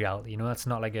my reality, you know. That's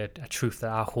not like a truth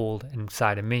that I hold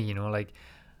inside of me, you know. Like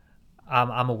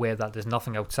I'm aware that there's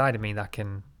nothing outside of me that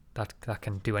can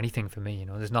do anything for me, you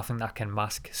know. There's nothing that can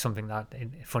mask something that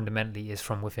fundamentally is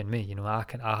from within me, you know. I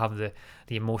have the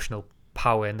emotional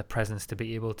power and the presence to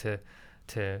be able to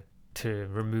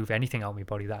remove anything out of my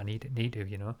body that I need to,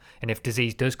 you know. And if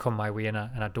disease does come my way and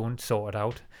I don't sort it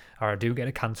out, or I do get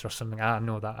a cancer or something, I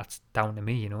know that that's down to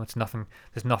me, you know.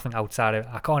 There's nothing outside of,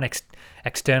 I can't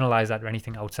externalize that or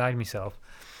anything outside myself.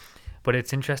 But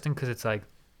it's interesting because it's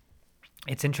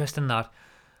interesting that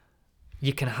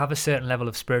you can have a certain level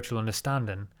of spiritual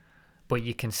understanding, but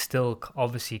you can still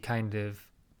obviously kind of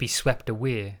be swept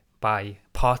away by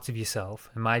parts of yourself,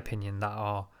 in my opinion, that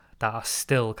are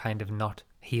still kind of not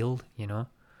healed, you know.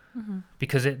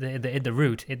 Because at the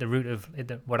root of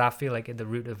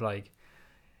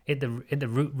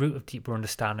deeper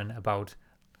understanding about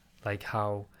like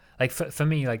how, like for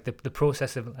me, like the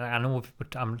process of, I know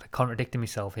I'm contradicting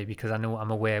myself here, because I know I'm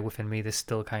aware within me there's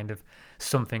still kind of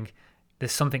something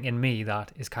in me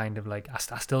that is kind of like, I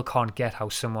still can't get how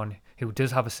someone who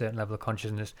does have a certain level of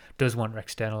consciousness does want to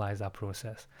externalize that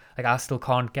process. Like I still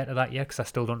can't get to that yet because I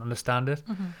still don't understand it.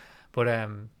 But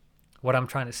what I'm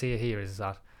trying to say here is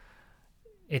that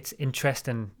it's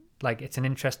interesting, like it's an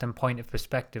interesting point of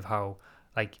perspective how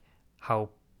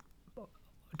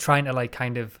trying to like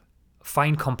kind of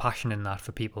find compassion in that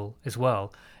for people as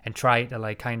well, and try to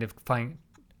like kind of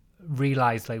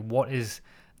realize like what is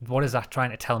what is that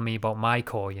trying to tell me about my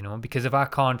core, you know? Because if I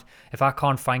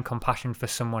can't find compassion for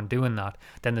someone doing that,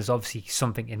 then there's obviously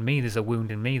something in me, there's a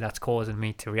wound in me that's causing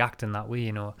me to react in that way,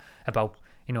 you know, about,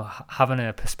 you know, having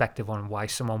a perspective on why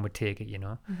someone would take it, you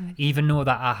know. Even though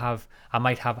that I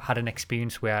might have had an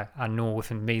experience where I know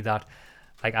within me that,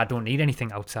 like, I don't need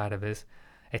anything outside of this,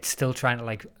 it's still trying to,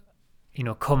 like, you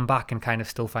know, come back and kind of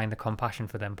still find the compassion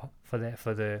for them, for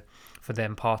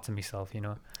them parts of myself, you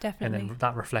know. Definitely. And then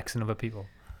that reflects in other people.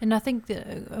 And I think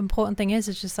the important thing is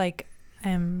just like,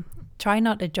 try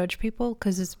not to judge people,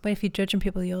 because if you're judging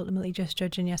people, you're ultimately just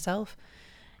judging yourself.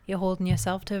 You're holding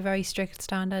yourself to a very strict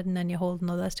standard, and then you're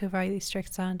holding others to a very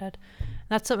strict standard.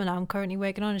 That's something I'm currently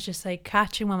working on, is just like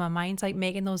catching when my mind's like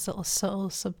making those little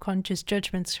subtle subconscious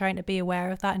judgments, trying to be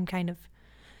aware of that and kind of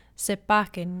sit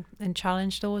back and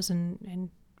challenge those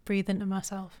and breathe into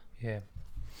myself. Yeah.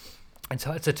 And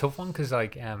so it's a tough one, because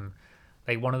like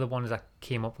one of the ones that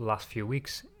came up the last few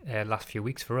weeks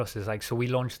for us is like, so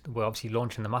we're obviously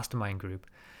launching the mastermind group,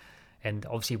 and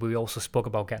obviously we also spoke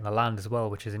about getting the land as well,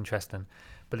 which is interesting.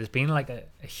 But there's been like a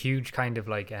huge kind of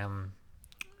like a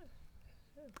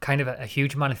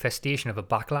huge manifestation of a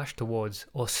backlash towards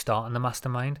us starting the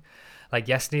mastermind. Like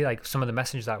yesterday, like some of the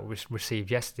messages that we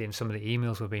received yesterday and some of the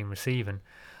emails we've been receiving,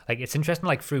 like it's interesting,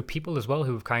 like through people as well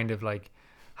who've kind of like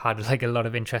had like a lot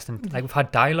of interest in, like we've had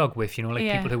dialogue with, you know,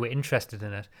 like people who were interested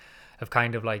in it have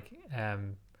kind of like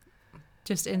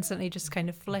just instantly just kind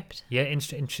of flipped. Yeah,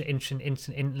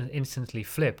 instantly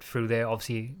flipped through their,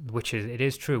 obviously, which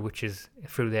is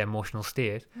through their emotional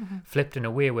state, flipped in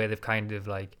a way where they've kind of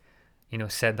like, you know,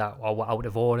 said that, oh, we're out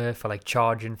of order for like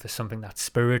charging for something that's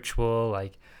spiritual,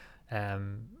 like,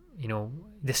 you know,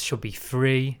 this should be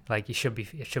free, like it should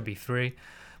be free.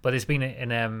 But there's been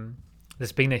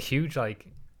a huge, like,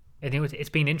 it's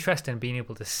been interesting being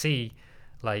able to see,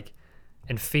 like,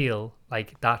 and feel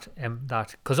like that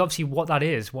because obviously what that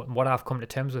is, what I've come to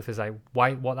terms with is like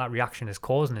what that reaction is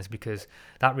causing is because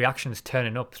that reaction is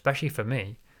turning up, especially for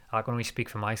me. I can only speak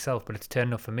for myself, but it's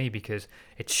turning up for me because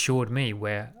it showed me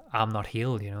where I'm not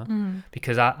healed, you know.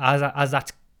 Because as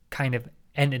that's kind of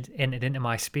entered into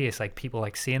my space, like people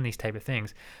like seeing these type of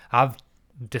things, I've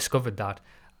discovered that,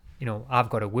 you know, I've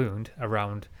got a wound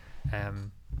around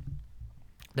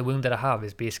the wound that I have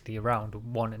is basically around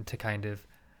wanting to kind of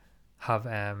have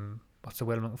what's the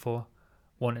word I'm looking for?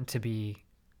 Wanting to be,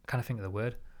 I can't think of the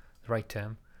word, the right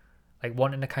term. Like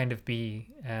wanting to kind of be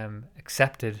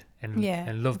accepted and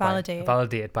loved,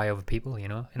 validated by other people, you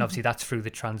know. And obviously that's through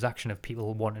the transaction of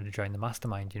people wanting to join the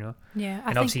mastermind, you know. Yeah.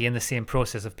 And obviously in the same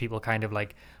process of people kind of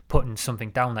like putting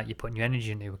something down that you're putting your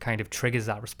energy into, it kind of triggers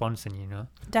that response in you, you know.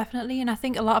 Definitely. And I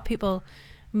think a lot of people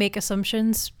make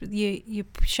assumptions. You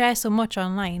share so much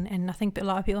online, and I think a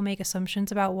lot of people make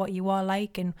assumptions about what you are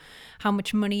like and how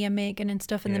much money you're making and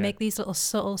stuff, and they make these little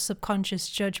subtle subconscious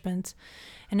judgments.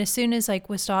 And as soon as like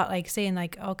we start like saying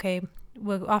like, okay,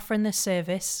 we're offering this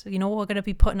service, you know, we're going to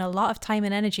be putting a lot of time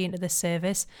and energy into this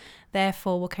service,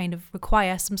 therefore we'll kind of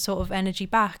require some sort of energy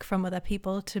back from other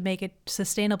people to make it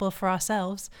sustainable for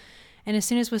ourselves. And as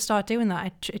soon as we start doing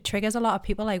that, it triggers a lot of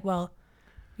people like, well,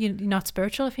 you're not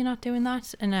spiritual if you're not doing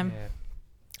that. And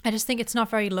I just think it's not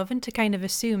very loving to kind of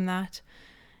assume that,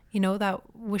 you know, that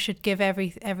we should give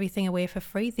everything away for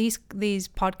free. These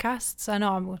podcasts, I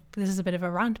know this is a bit of a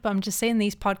rant, but I'm just saying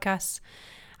these podcasts,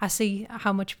 I see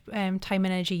how much time and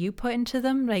energy you put into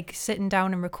them, like sitting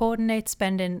down and recording it,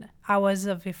 spending hours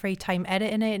of your free time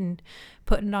editing it and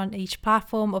putting it on each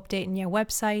platform, updating your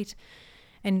website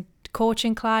and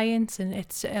coaching clients. And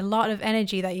it's a lot of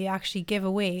energy that you actually give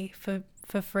away for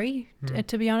free,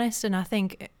 to be honest. And I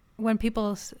think when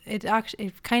people, it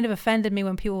kind of offended me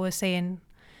when people were saying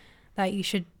that you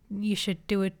should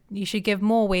do it, you should give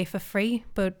more away for free,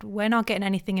 but we're not getting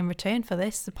anything in return for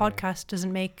this. The podcast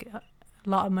doesn't make a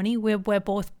lot of money. We're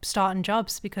both starting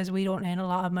jobs because we don't earn a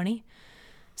lot of money.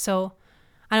 So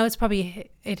I know it's probably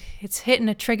it's hitting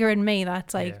a trigger in me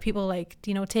that's like people like,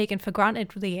 you know, taking for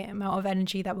granted the amount of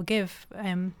energy that we give.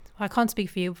 I can't speak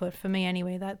for you, but for me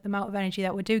anyway, that the amount of energy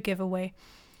that we do give away.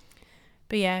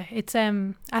 But yeah, it's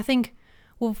I think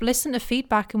we've listened to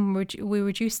feedback and we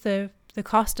reduced the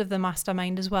cost of the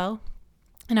mastermind as well.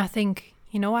 And I think,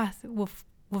 you know,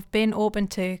 we've been open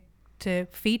to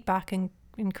feedback and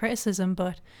criticism,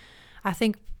 but I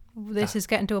think this is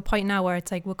getting to a point now where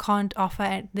it's like we can't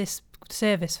offer this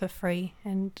service for free,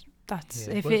 and that's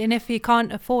if you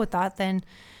can't afford that, then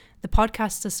the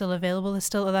podcasts are still available. There's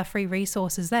still other free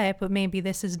resources there, but maybe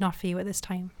this is not for you at this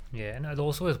time. Yeah, and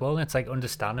also as well, it's like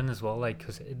understanding as well, like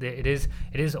because it is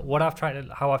what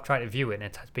how I've tried to view it, and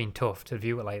it has been tough to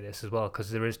view it like this as well, because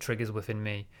there is triggers within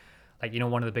me. Like, you know,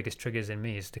 one of the biggest triggers in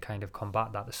me is to kind of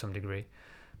combat that to some degree,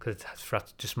 because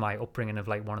that's just my upbringing of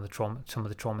like some of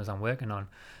the traumas I'm working on.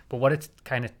 But what it's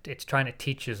trying to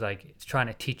teach is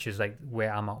like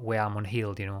where I'm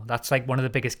unhealed. You know, that's like one of the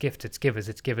biggest gifts it's give us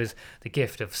the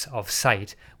gift of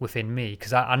sight within me,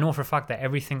 because I know for a fact that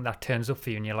everything that turns up for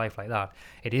you in your life like that,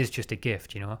 it is just a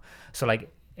gift. You know, so like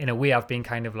in a way I've been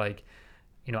kind of like,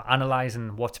 you know,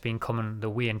 analyzing what's been coming the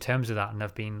way in terms of that, and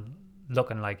I've been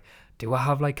looking like, do I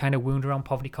have like kind of wound around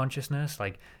poverty consciousness?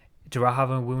 Like, do I have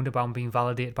a wound about being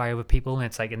validated by other people? And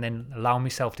it's like, and then allow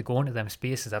myself to go into them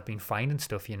spaces I've been finding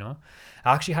stuff, you know.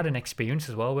 I actually had an experience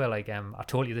as well where like I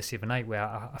told you this the other night, where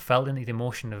I felt into the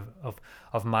emotion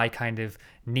of my kind of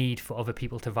need for other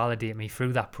people to validate me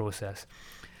through that process.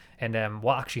 And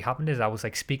what actually happened is I was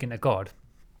like speaking to God,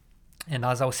 and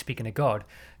as I was speaking to God,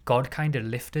 God kind of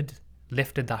lifted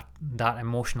that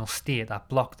emotional state, that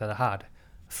block that I had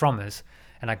from us.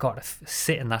 And I got to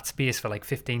sit in that space for like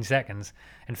 15 seconds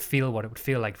and feel what it would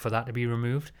feel like for that to be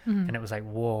removed. And it was like,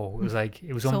 whoa, it was like,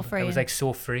 it was like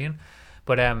so freeing.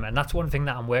 But and that's one thing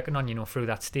that I'm working on, you know, through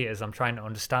that state, is I'm trying to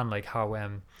understand like how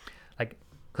like,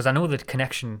 because I know the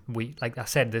connection, like I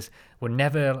said, we're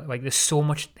never like, there's so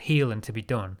much healing to be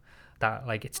done that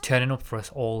like it's turning up for us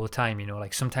all the time, you know.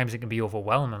 Like sometimes it can be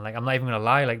overwhelming. Like I'm not even gonna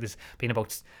lie, like there's been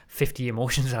about 50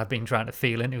 emotions that I've been trying to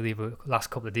feel into the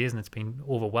last couple of days, and it's been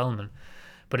overwhelming.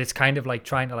 But it's kind of like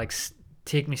trying to like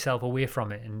take myself away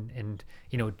from it and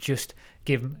you know, just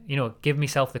give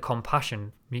myself the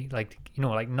compassion, like, you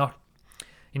know, like not,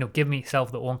 you know, give myself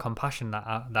the own compassion that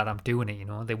I'm doing it, you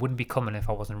know. They wouldn't be coming if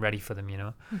I wasn't ready for them, you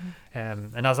know.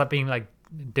 And as I've been like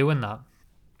doing that,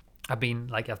 I've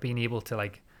been able to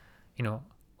like, you know,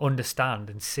 understand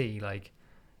and see like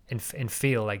and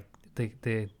feel like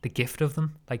the gift of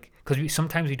them, like, because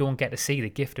sometimes we don't get to see the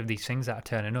gift of these things that are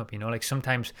turning up, you know. Like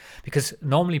sometimes, because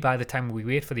normally by the time we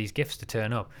wait for these gifts to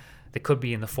turn up, they could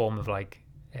be in the form of like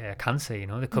cancer, you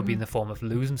know. They could be in the form of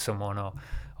losing someone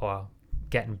or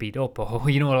getting beat up, or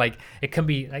you know, like it can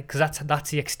be like, because that's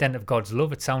the extent of God's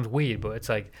love. It sounds weird, but it's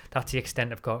like that's the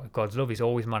extent of God's love. He's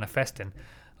always manifesting,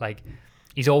 like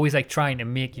he's always like trying to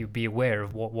make you be aware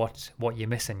of what you're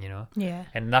missing, you know. Yeah.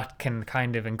 And that can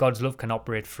kind of, and God's love can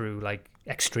operate through like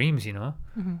extremes, you know.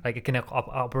 Like it can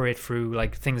operate through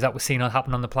like things that we're seeing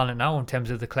happen on the planet now in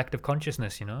terms of the collective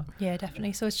consciousness, you know. Yeah,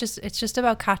 definitely. So it's just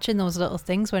about catching those little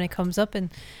things when it comes up, and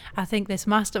I think this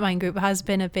mastermind group has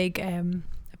been a big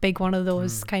one of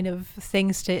those kind of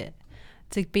things to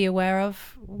be aware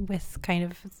of, with kind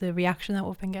of the reaction that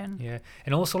we've been getting. Yeah.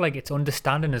 And also like it's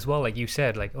understanding as well, like you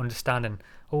said, like understanding.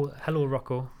 Oh, hello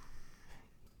Rocco.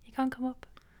 You can't come up.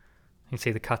 You can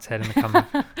see the cat's head in the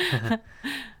camera.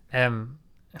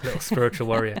 A little spiritual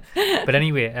warrior. But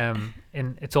anyway,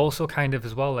 and it's also kind of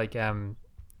as well like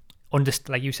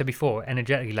like you said before,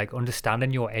 energetically, like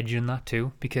understanding your edge in that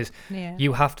too, because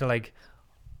you have to like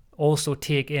also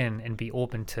take in and be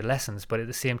open to lessons, but at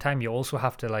the same time you also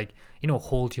have to like, you know,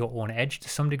 hold your own edge to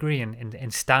some degree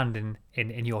and stand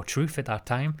in your truth at that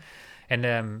time. And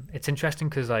it's interesting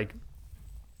because like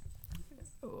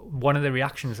one of the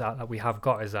reactions that we have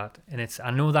got is that, and it's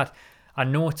I know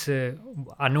it's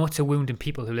a wound in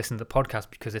people who listen to the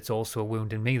podcast, because it's also a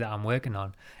wound in me that I'm working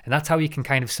on, and that's how you can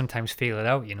kind of sometimes feel it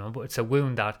out, you know. But it's a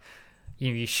wound that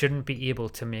you shouldn't be able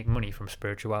to make money from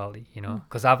spirituality, you know,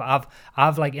 because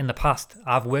I've like in the past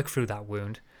I've worked through that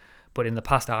wound, but in the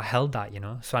past I held that, you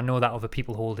know, so I know that other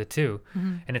people hold it too.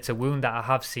 And it's a wound that I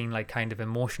have seen like kind of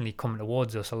emotionally come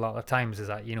towards us a lot of times, is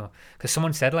that, you know, because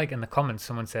someone said like in the comments,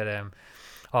 someone said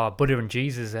Buddha and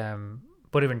Jesus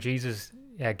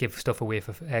give stuff away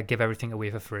give everything away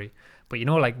for free. But you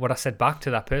know, like what I said back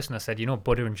to that person, I said, you know,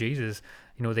 Buddha and Jesus,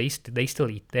 you know, they still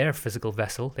eat their physical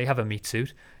vessel. They have a meat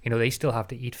suit. You know, they still have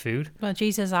to eat food. Well,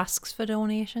 Jesus asks for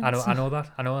donations. I know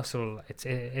that. So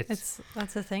it's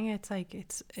that's the thing. It's like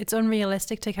it's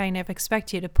unrealistic to kind of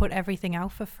expect you to put everything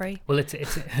out for free. Well, it's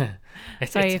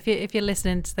sorry if you're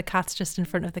listening to the cat's just in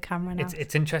front of the camera now.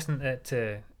 It's interesting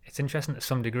it's interesting to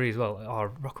some degree as well.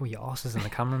 Oh, Rocco, your arse is in the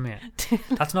camera, mate.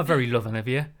 That's not very loving of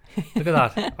you. Look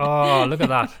at that. Oh, look at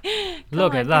that.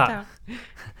 Look at that.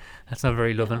 That's not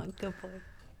very loving. Oh, good boy.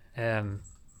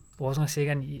 What was I going to say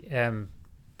again?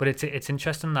 But it's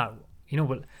interesting that, you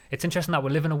know, it's interesting that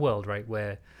we live in a world, right,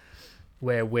 where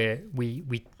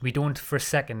we don't for a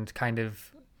second kind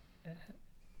of,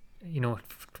 you know,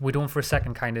 we don't for a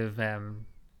second kind of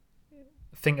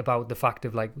think about the fact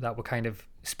of like that we're kind of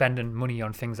spending money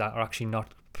on things that are actually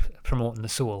not promoting the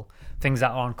soul, things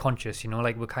that are unconscious, you know,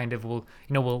 like we're kind of we'll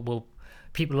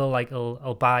people are like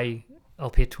I'll pay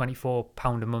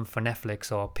 £24 a month for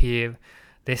Netflix, or pay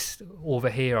this over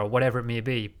here, or whatever it may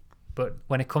be, But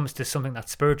when it comes to something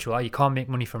that's spiritual, you can't make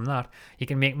money from that. You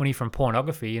can make money from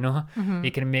pornography, you know. You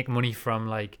can make money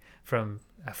from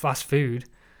fast food.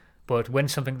 But when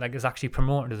something like is actually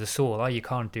promoted to the soul, you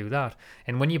can't do that.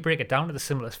 And when you break it down to the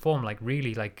simplest form, like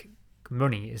really, like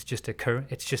money is just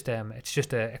it's just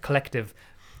a collective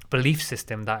belief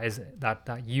system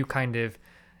that you kind of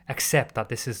accept that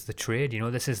this is the trade, you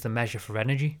know, this is the measure for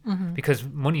energy, because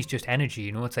money's just energy,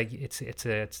 you know. It's like it's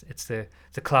a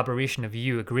collaboration of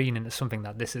you agreeing into something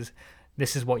that this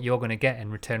is what you're going to get in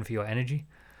return for your energy.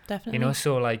 Definitely. You know,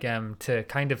 so like to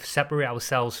kind of separate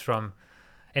ourselves from,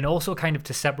 and also kind of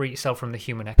to separate yourself from the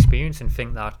human experience and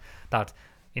think that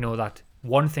you know, that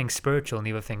one thing's spiritual and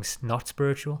the other thing's not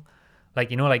spiritual.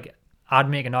 Like, you know, like I'd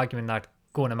make an argument that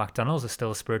going to McDonald's is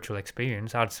still a spiritual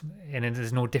experience. And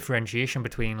there's no differentiation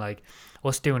between like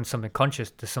us doing something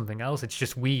conscious to something else. It's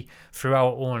just through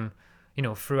our own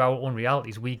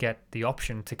realities, we get the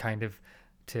option to kind of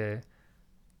to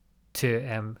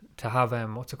have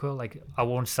what's it called, like our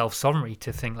own self-sovereignty,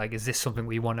 to think like, is this something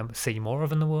we want to see more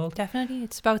of in the world? Definitely.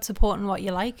 It's about supporting what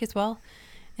you like as well.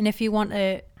 And if you want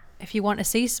to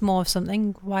see more of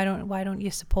something, why don't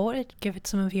you support it? Give it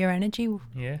some of your energy,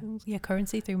 your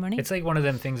currency through money. It's like one of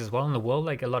them things as well in the world.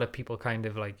 Like a lot of people kind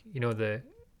of like, you know,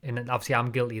 and obviously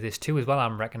I'm guilty of this too as well.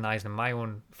 I'm recognizing my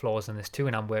own flaws in this too,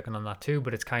 and I'm working on that too.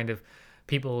 But it's kind of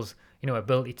people's, you know,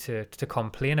 ability to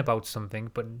complain about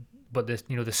something, but the,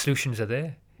 you know, the solutions are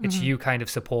there. It's you kind of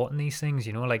supporting these things,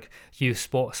 you know, like you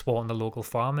supporting the local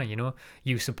farmer, you know,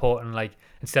 you supporting, like,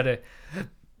 instead of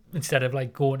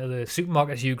like going to the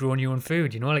supermarkets, you growing your own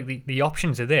food, you know, like the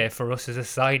options are there for us as a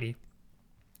society,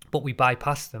 but we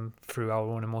bypass them through our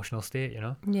own emotional state, you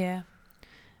know? Yeah.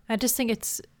 I just think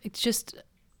it's just,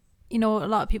 you know, a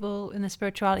lot of people in the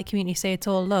spirituality community say it's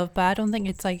all love, but I don't think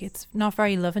it's not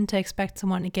very loving to expect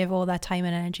someone to give all their time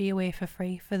and energy away for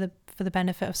free for the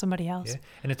benefit of somebody else. Yeah.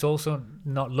 And it's also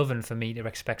not loving for me to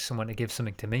expect someone to give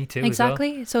something to me too.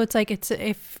 Exactly. As well. So it's like,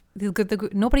 if the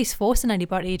group, nobody's forcing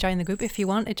anybody to join the group. If you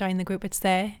want to join the group, it's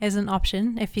there as an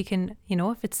option. If you can, you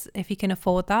know, if you can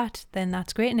afford that, then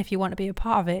that's great. And if you want to be a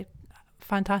part of it,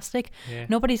 fantastic. Yeah.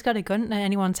 Nobody's got a gun to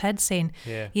anyone's head saying,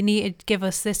 you need to give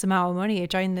us this amount of money to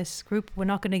join this group. We're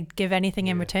not going to give anything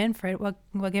in return for it.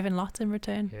 We're giving lots in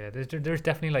return. Yeah, there's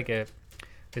definitely like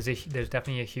there's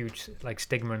definitely a huge like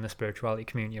stigma in the spirituality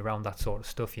community around that sort of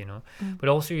stuff, you know. But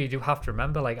also you do have to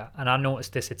remember, like, and I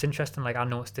noticed this, it's interesting, like I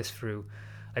noticed this through,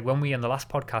 like when we in the last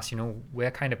podcast, you know,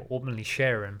 we're kind of openly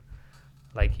sharing,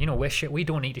 like, you know, we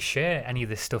don't need to share any of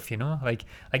this stuff, you know, like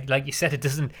you said, it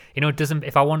doesn't, you know, it doesn't,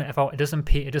 it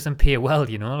doesn't pay well,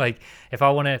 you know, like if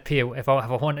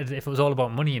it was all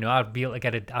about money, you know, I'd be able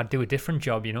to I'd do a different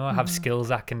job, you know. I have skills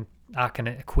I can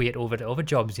equate over to other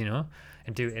jobs, you know,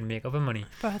 and make other money.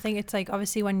 But I think it's like,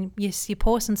 obviously when you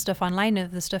posting stuff online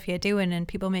of the stuff you're doing, and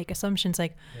people make assumptions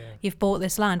like, you've bought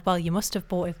this land, well, you must have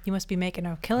bought it, you must be making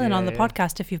a killing on the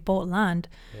podcast if you've bought land.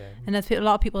 And there's a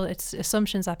lot of people, it's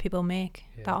assumptions that people make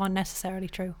that aren't necessarily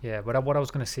true. But what I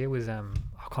was going to say was I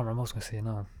can't remember what I was going to say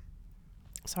now.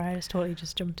 Sorry, I just totally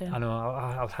jumped in. I know,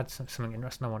 I had something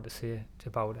interesting I wanted to say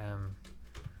about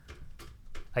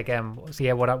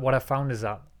what I found is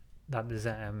that there's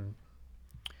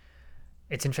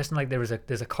it's interesting, like there's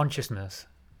a consciousness,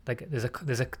 like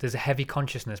there's a heavy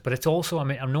consciousness, but it's also, I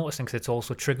mean, I'm noticing, because it's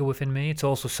also trigger within me, it's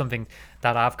also something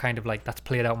that I've kind of like, that's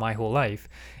played out my whole life,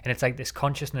 and it's like this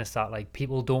consciousness that like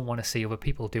people don't want to see other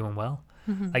people doing well.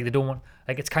 Like they don't want,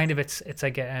 like, it's kind of, it's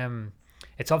like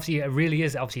it's obviously, it really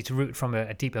is obviously, it's rooted from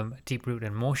a deep rooted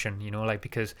emotion, you know, like,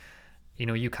 because, you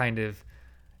know, you kind of,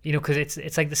 you know, because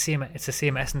it's like the same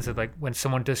essence of like when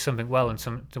someone does something well and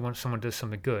when someone does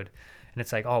something good, and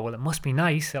it's like, oh well, it must be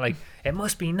nice, like it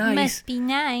must be nice. Must be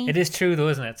nice. It is true though,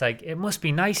 isn't it? It's like, it must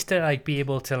be nice to like be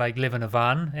able to like live in a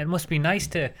van. It must be nice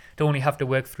to only have to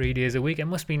work 3 days a week. It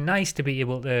must be nice to be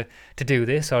able to do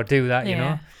this or do that, you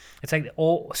know. It's like,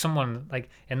 or someone like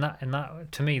in that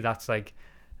to me, that's like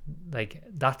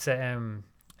that's a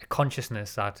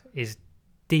consciousness that is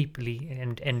deeply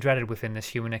embedded within this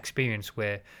human experience,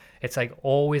 where it's like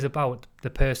always about the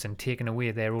person taking away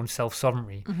their own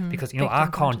self-sovereignty, because, you know, I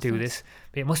can't do this,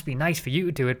 but it must be nice for you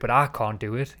to do it, but I can't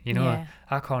do it, you know.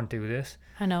 I can't do this.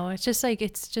 I know, it's just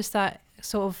that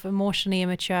sort of emotionally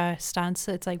immature stance.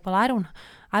 It's like, well, I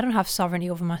don't have sovereignty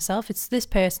over myself, it's this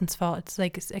person's fault. It's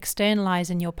like, it's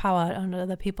externalizing your power on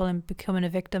other people and becoming a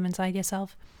victim inside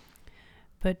yourself.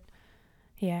 But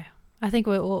yeah, I think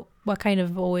we're kind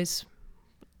of always,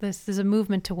 there's a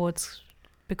movement towards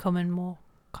becoming more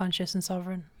conscious and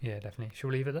sovereign. Yeah, definitely. Should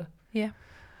we leave it there? Yeah.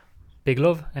 Big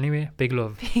love, anyway. Big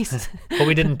love. Peace. But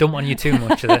we didn't dump on you too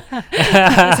much. This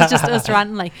is just us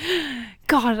ranting like,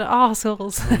 God,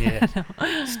 arseholes.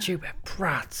 Yeah. Stupid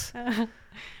brats.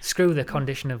 Screw the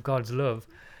condition of God's love.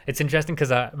 It's interesting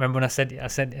because I remember when I said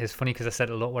it's funny because I said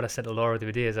a lot. What I said to Laura the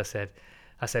other day is I said,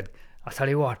 I'll tell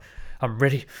you what, I'm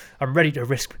ready to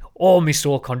risk all my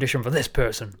soul condition for this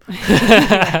person.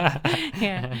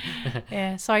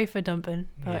 Yeah. Sorry for dumping,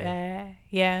 but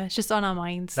it's just on our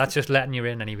minds. That's just letting you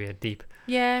in anyway, deep.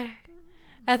 Yeah,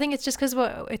 I think it's just because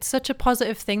it's such a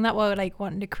positive thing that we're like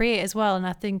wanting to create as well, and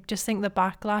I think the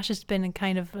backlash has been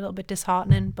kind of a little bit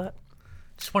disheartening, but.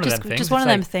 Just one of them things. Just one of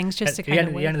them things. Just to kind of.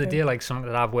 At the end of the day, like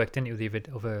something that I've worked into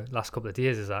over the last couple of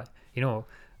days is that, you know,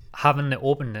 having the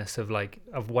openness of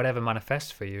whatever manifests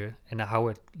for you and how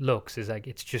it looks is like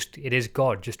it is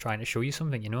God just trying to show you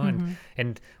something, you know.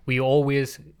 And we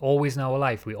always in our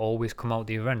life we always come out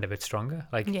the other end a bit stronger,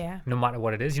 like no matter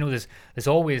what it is, you know. There's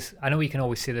always, I know you can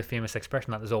always say the famous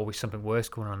expression that there's always something worse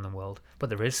going on in the world, but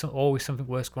there is always something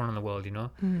worse going on in the world, you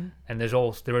know. And there is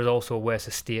also a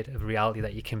worse state of reality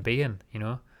that you can be in, you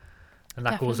know. And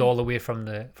that goes all the way from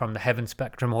the heaven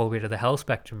spectrum all the way to the hell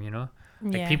spectrum, you know.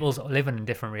 Like people's living in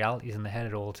different realities in their head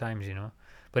at all times, you know.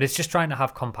 But it's just trying to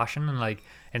have compassion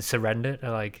and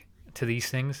surrender to these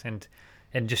things and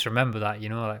just remember that, you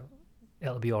know, like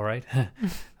it'll be all right.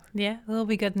 Yeah, it'll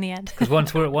be good in the end. Because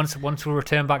once we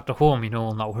return back to home, you know,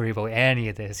 we'll not worry about any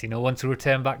of this. You know, once we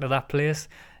return back to that place,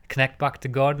 connect back to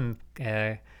God and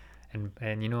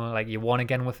you know, like you're one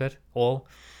again with it all.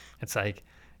 It's like,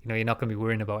 you know, you're not going to be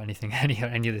worrying about anything, any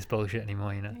of this bullshit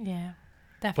anymore, you know. Yeah.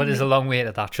 Definitely. But there's a long way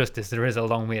to that. Trust us, there is a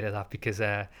long way to that because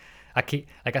I keep,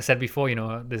 like I said before, you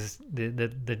know, there's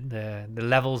the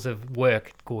levels of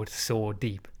work go so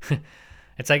deep.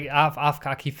 It's like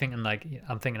I keep thinking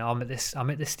I'm at this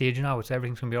stage now, it's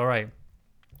everything's gonna be all right,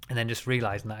 and then just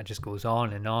realizing that it just goes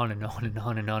on and on and on and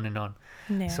on and on and on.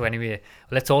 Yeah. So anyway,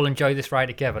 let's all enjoy this ride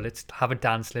together. Let's have a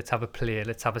dance. Let's have a play.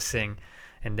 Let's have a sing,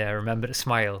 and remember to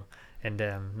smile and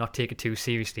not take it too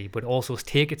seriously, but also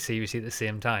take it seriously at the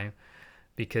same time.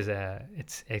 Because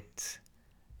it's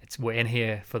we're in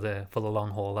here for the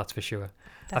long haul, that's for sure.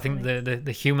 Definitely. I think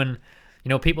the human, you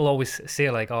know, people always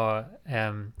say like, I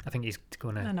think he's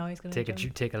gonna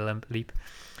take a leap,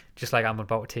 just like I'm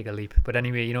about to take a leap. But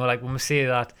anyway, you know, like when we say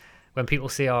that, when people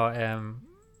say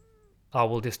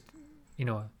we'll just, you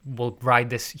know, we'll ride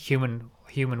this human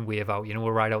wave out, you know,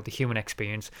 we'll ride out the human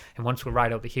experience, and once we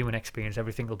ride out the human experience,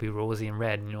 everything will be rosy and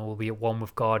red, and, you know, we'll be at one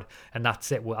with God, and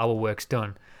that's it. Our work's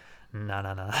done.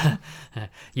 No.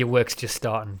 Your work's just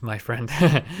starting, my friend.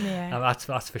 Yeah.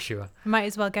 That's for sure. Might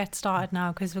as well get started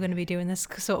now because we're going to be doing this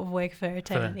sort of work for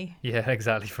eternity. Yeah,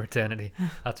 exactly, for eternity.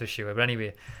 That's for sure. But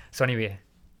anyway,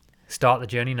 start the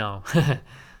journey now.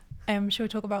 Should we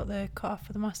talk about the cut-off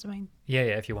for the mastermind? Yeah,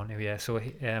 if you want to. Yeah. So,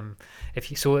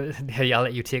 I'll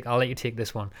let you take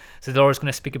this one. So Laura's going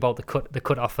to speak about the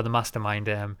cut-off for the mastermind,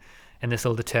 and this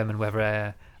will determine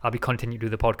whether I'll be continuing to do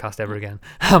the podcast ever again.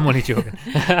 I'm only joking.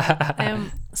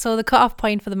 So the cut-off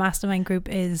point for the mastermind group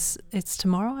it's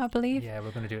tomorrow, I believe. Yeah, we're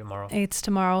going to do it tomorrow. It's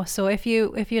tomorrow. So if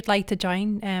you'd like to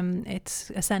join, it's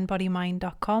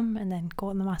ascendbodymind.com, and then go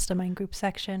in the mastermind group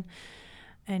section.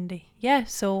 And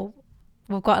so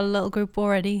we've got a little group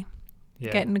already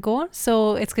getting going,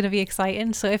 so it's going to be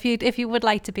exciting. So if you would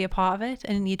like to be a part of it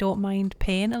and you don't mind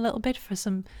paying a little bit for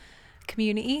some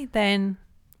community, then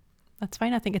that's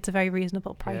fine. I think it's a very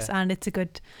reasonable price, and it's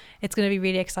going to be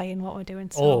really exciting what we're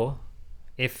doing. So. Or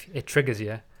if it triggers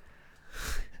you,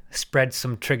 spread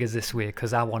some triggers this way,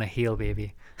 because I want to heal,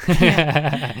 baby.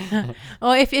 Yeah.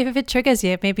 Or if it triggers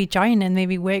you, maybe join and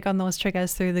maybe work on those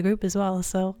triggers through the group as well.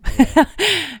 So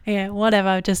yeah,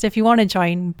 whatever. Just if you want to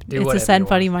join, it's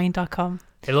ascendbodymind.com.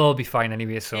 It'll all be fine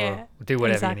anyway. So do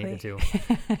whatever you need to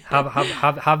do.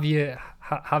 Have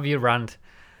your rant,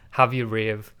 have your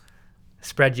rave.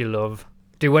 Spread your love.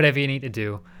 Do whatever you need to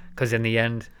do, because in the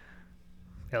end,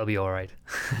 it'll be all right.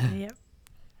 Yep.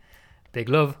 Big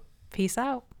love. Peace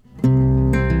out.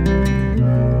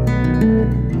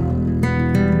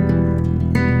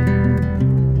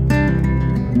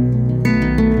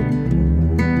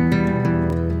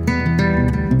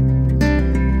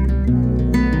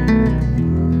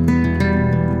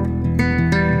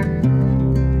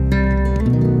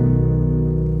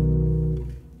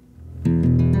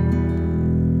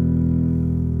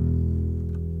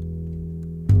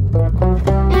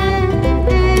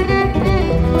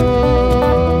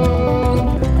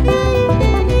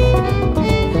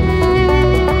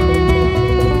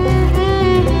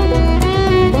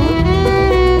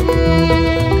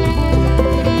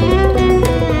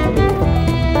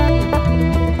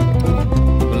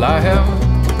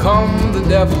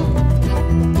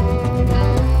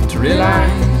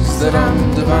 Realize that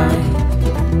I'm divine,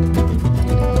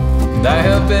 and I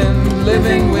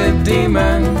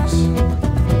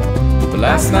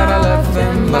Last night I left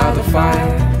them by the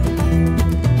fire,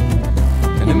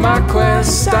 and in my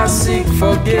quest I seek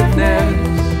forgiveness.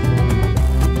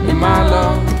 In my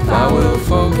love I will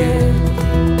forgive.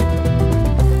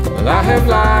 Well, I have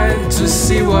lied to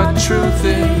see what truth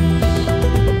is.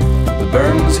 The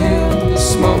burn's healed, the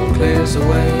smoke clears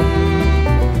away.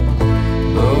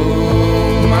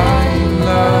 Oh, my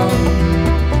love,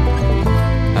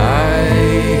 I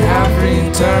have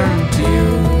returned to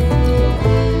you.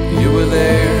 You were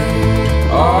there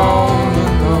all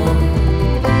alone.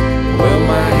 Well,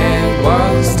 my head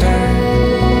was turned.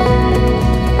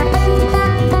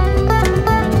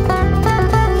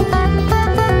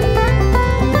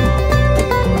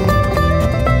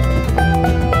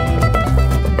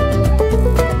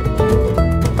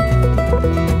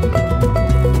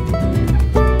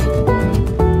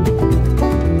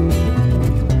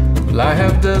 Well, I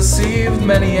have deceived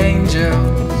many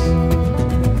angels,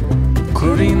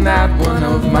 including that one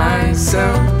of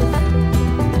myself.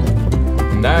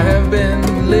 And I have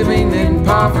been living in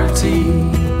poverty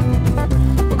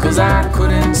because I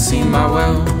couldn't see my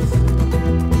wealth.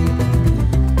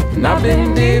 And I've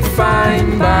been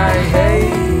defined by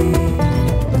hate,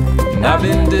 and I've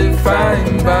been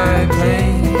defined by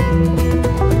pain,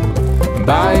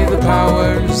 by the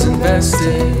powers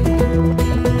invested.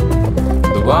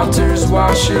 The waters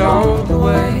wash it all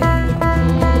away.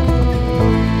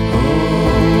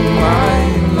 My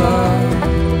love,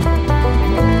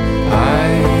 I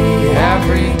have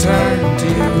returned to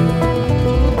you.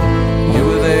 You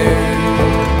were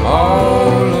there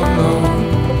all alone.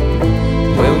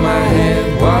 Well, my head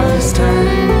was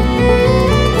turned.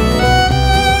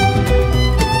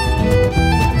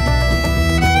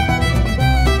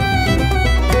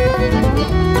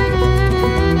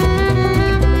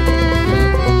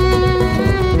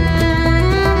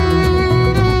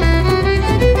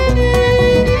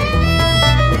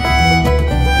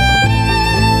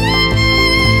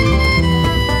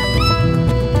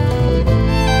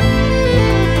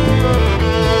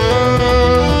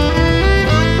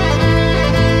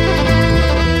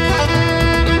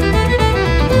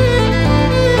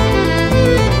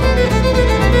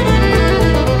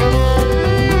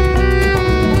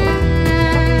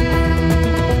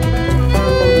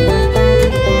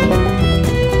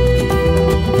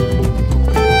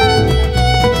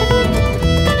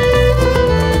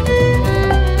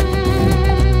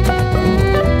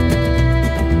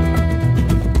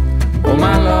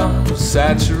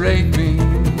 Saturate me.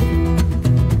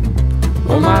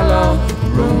 Oh, my love,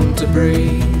 room to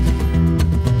breathe.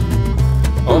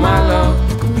 Oh, my love,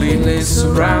 completely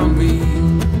surround me.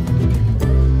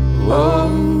 Oh,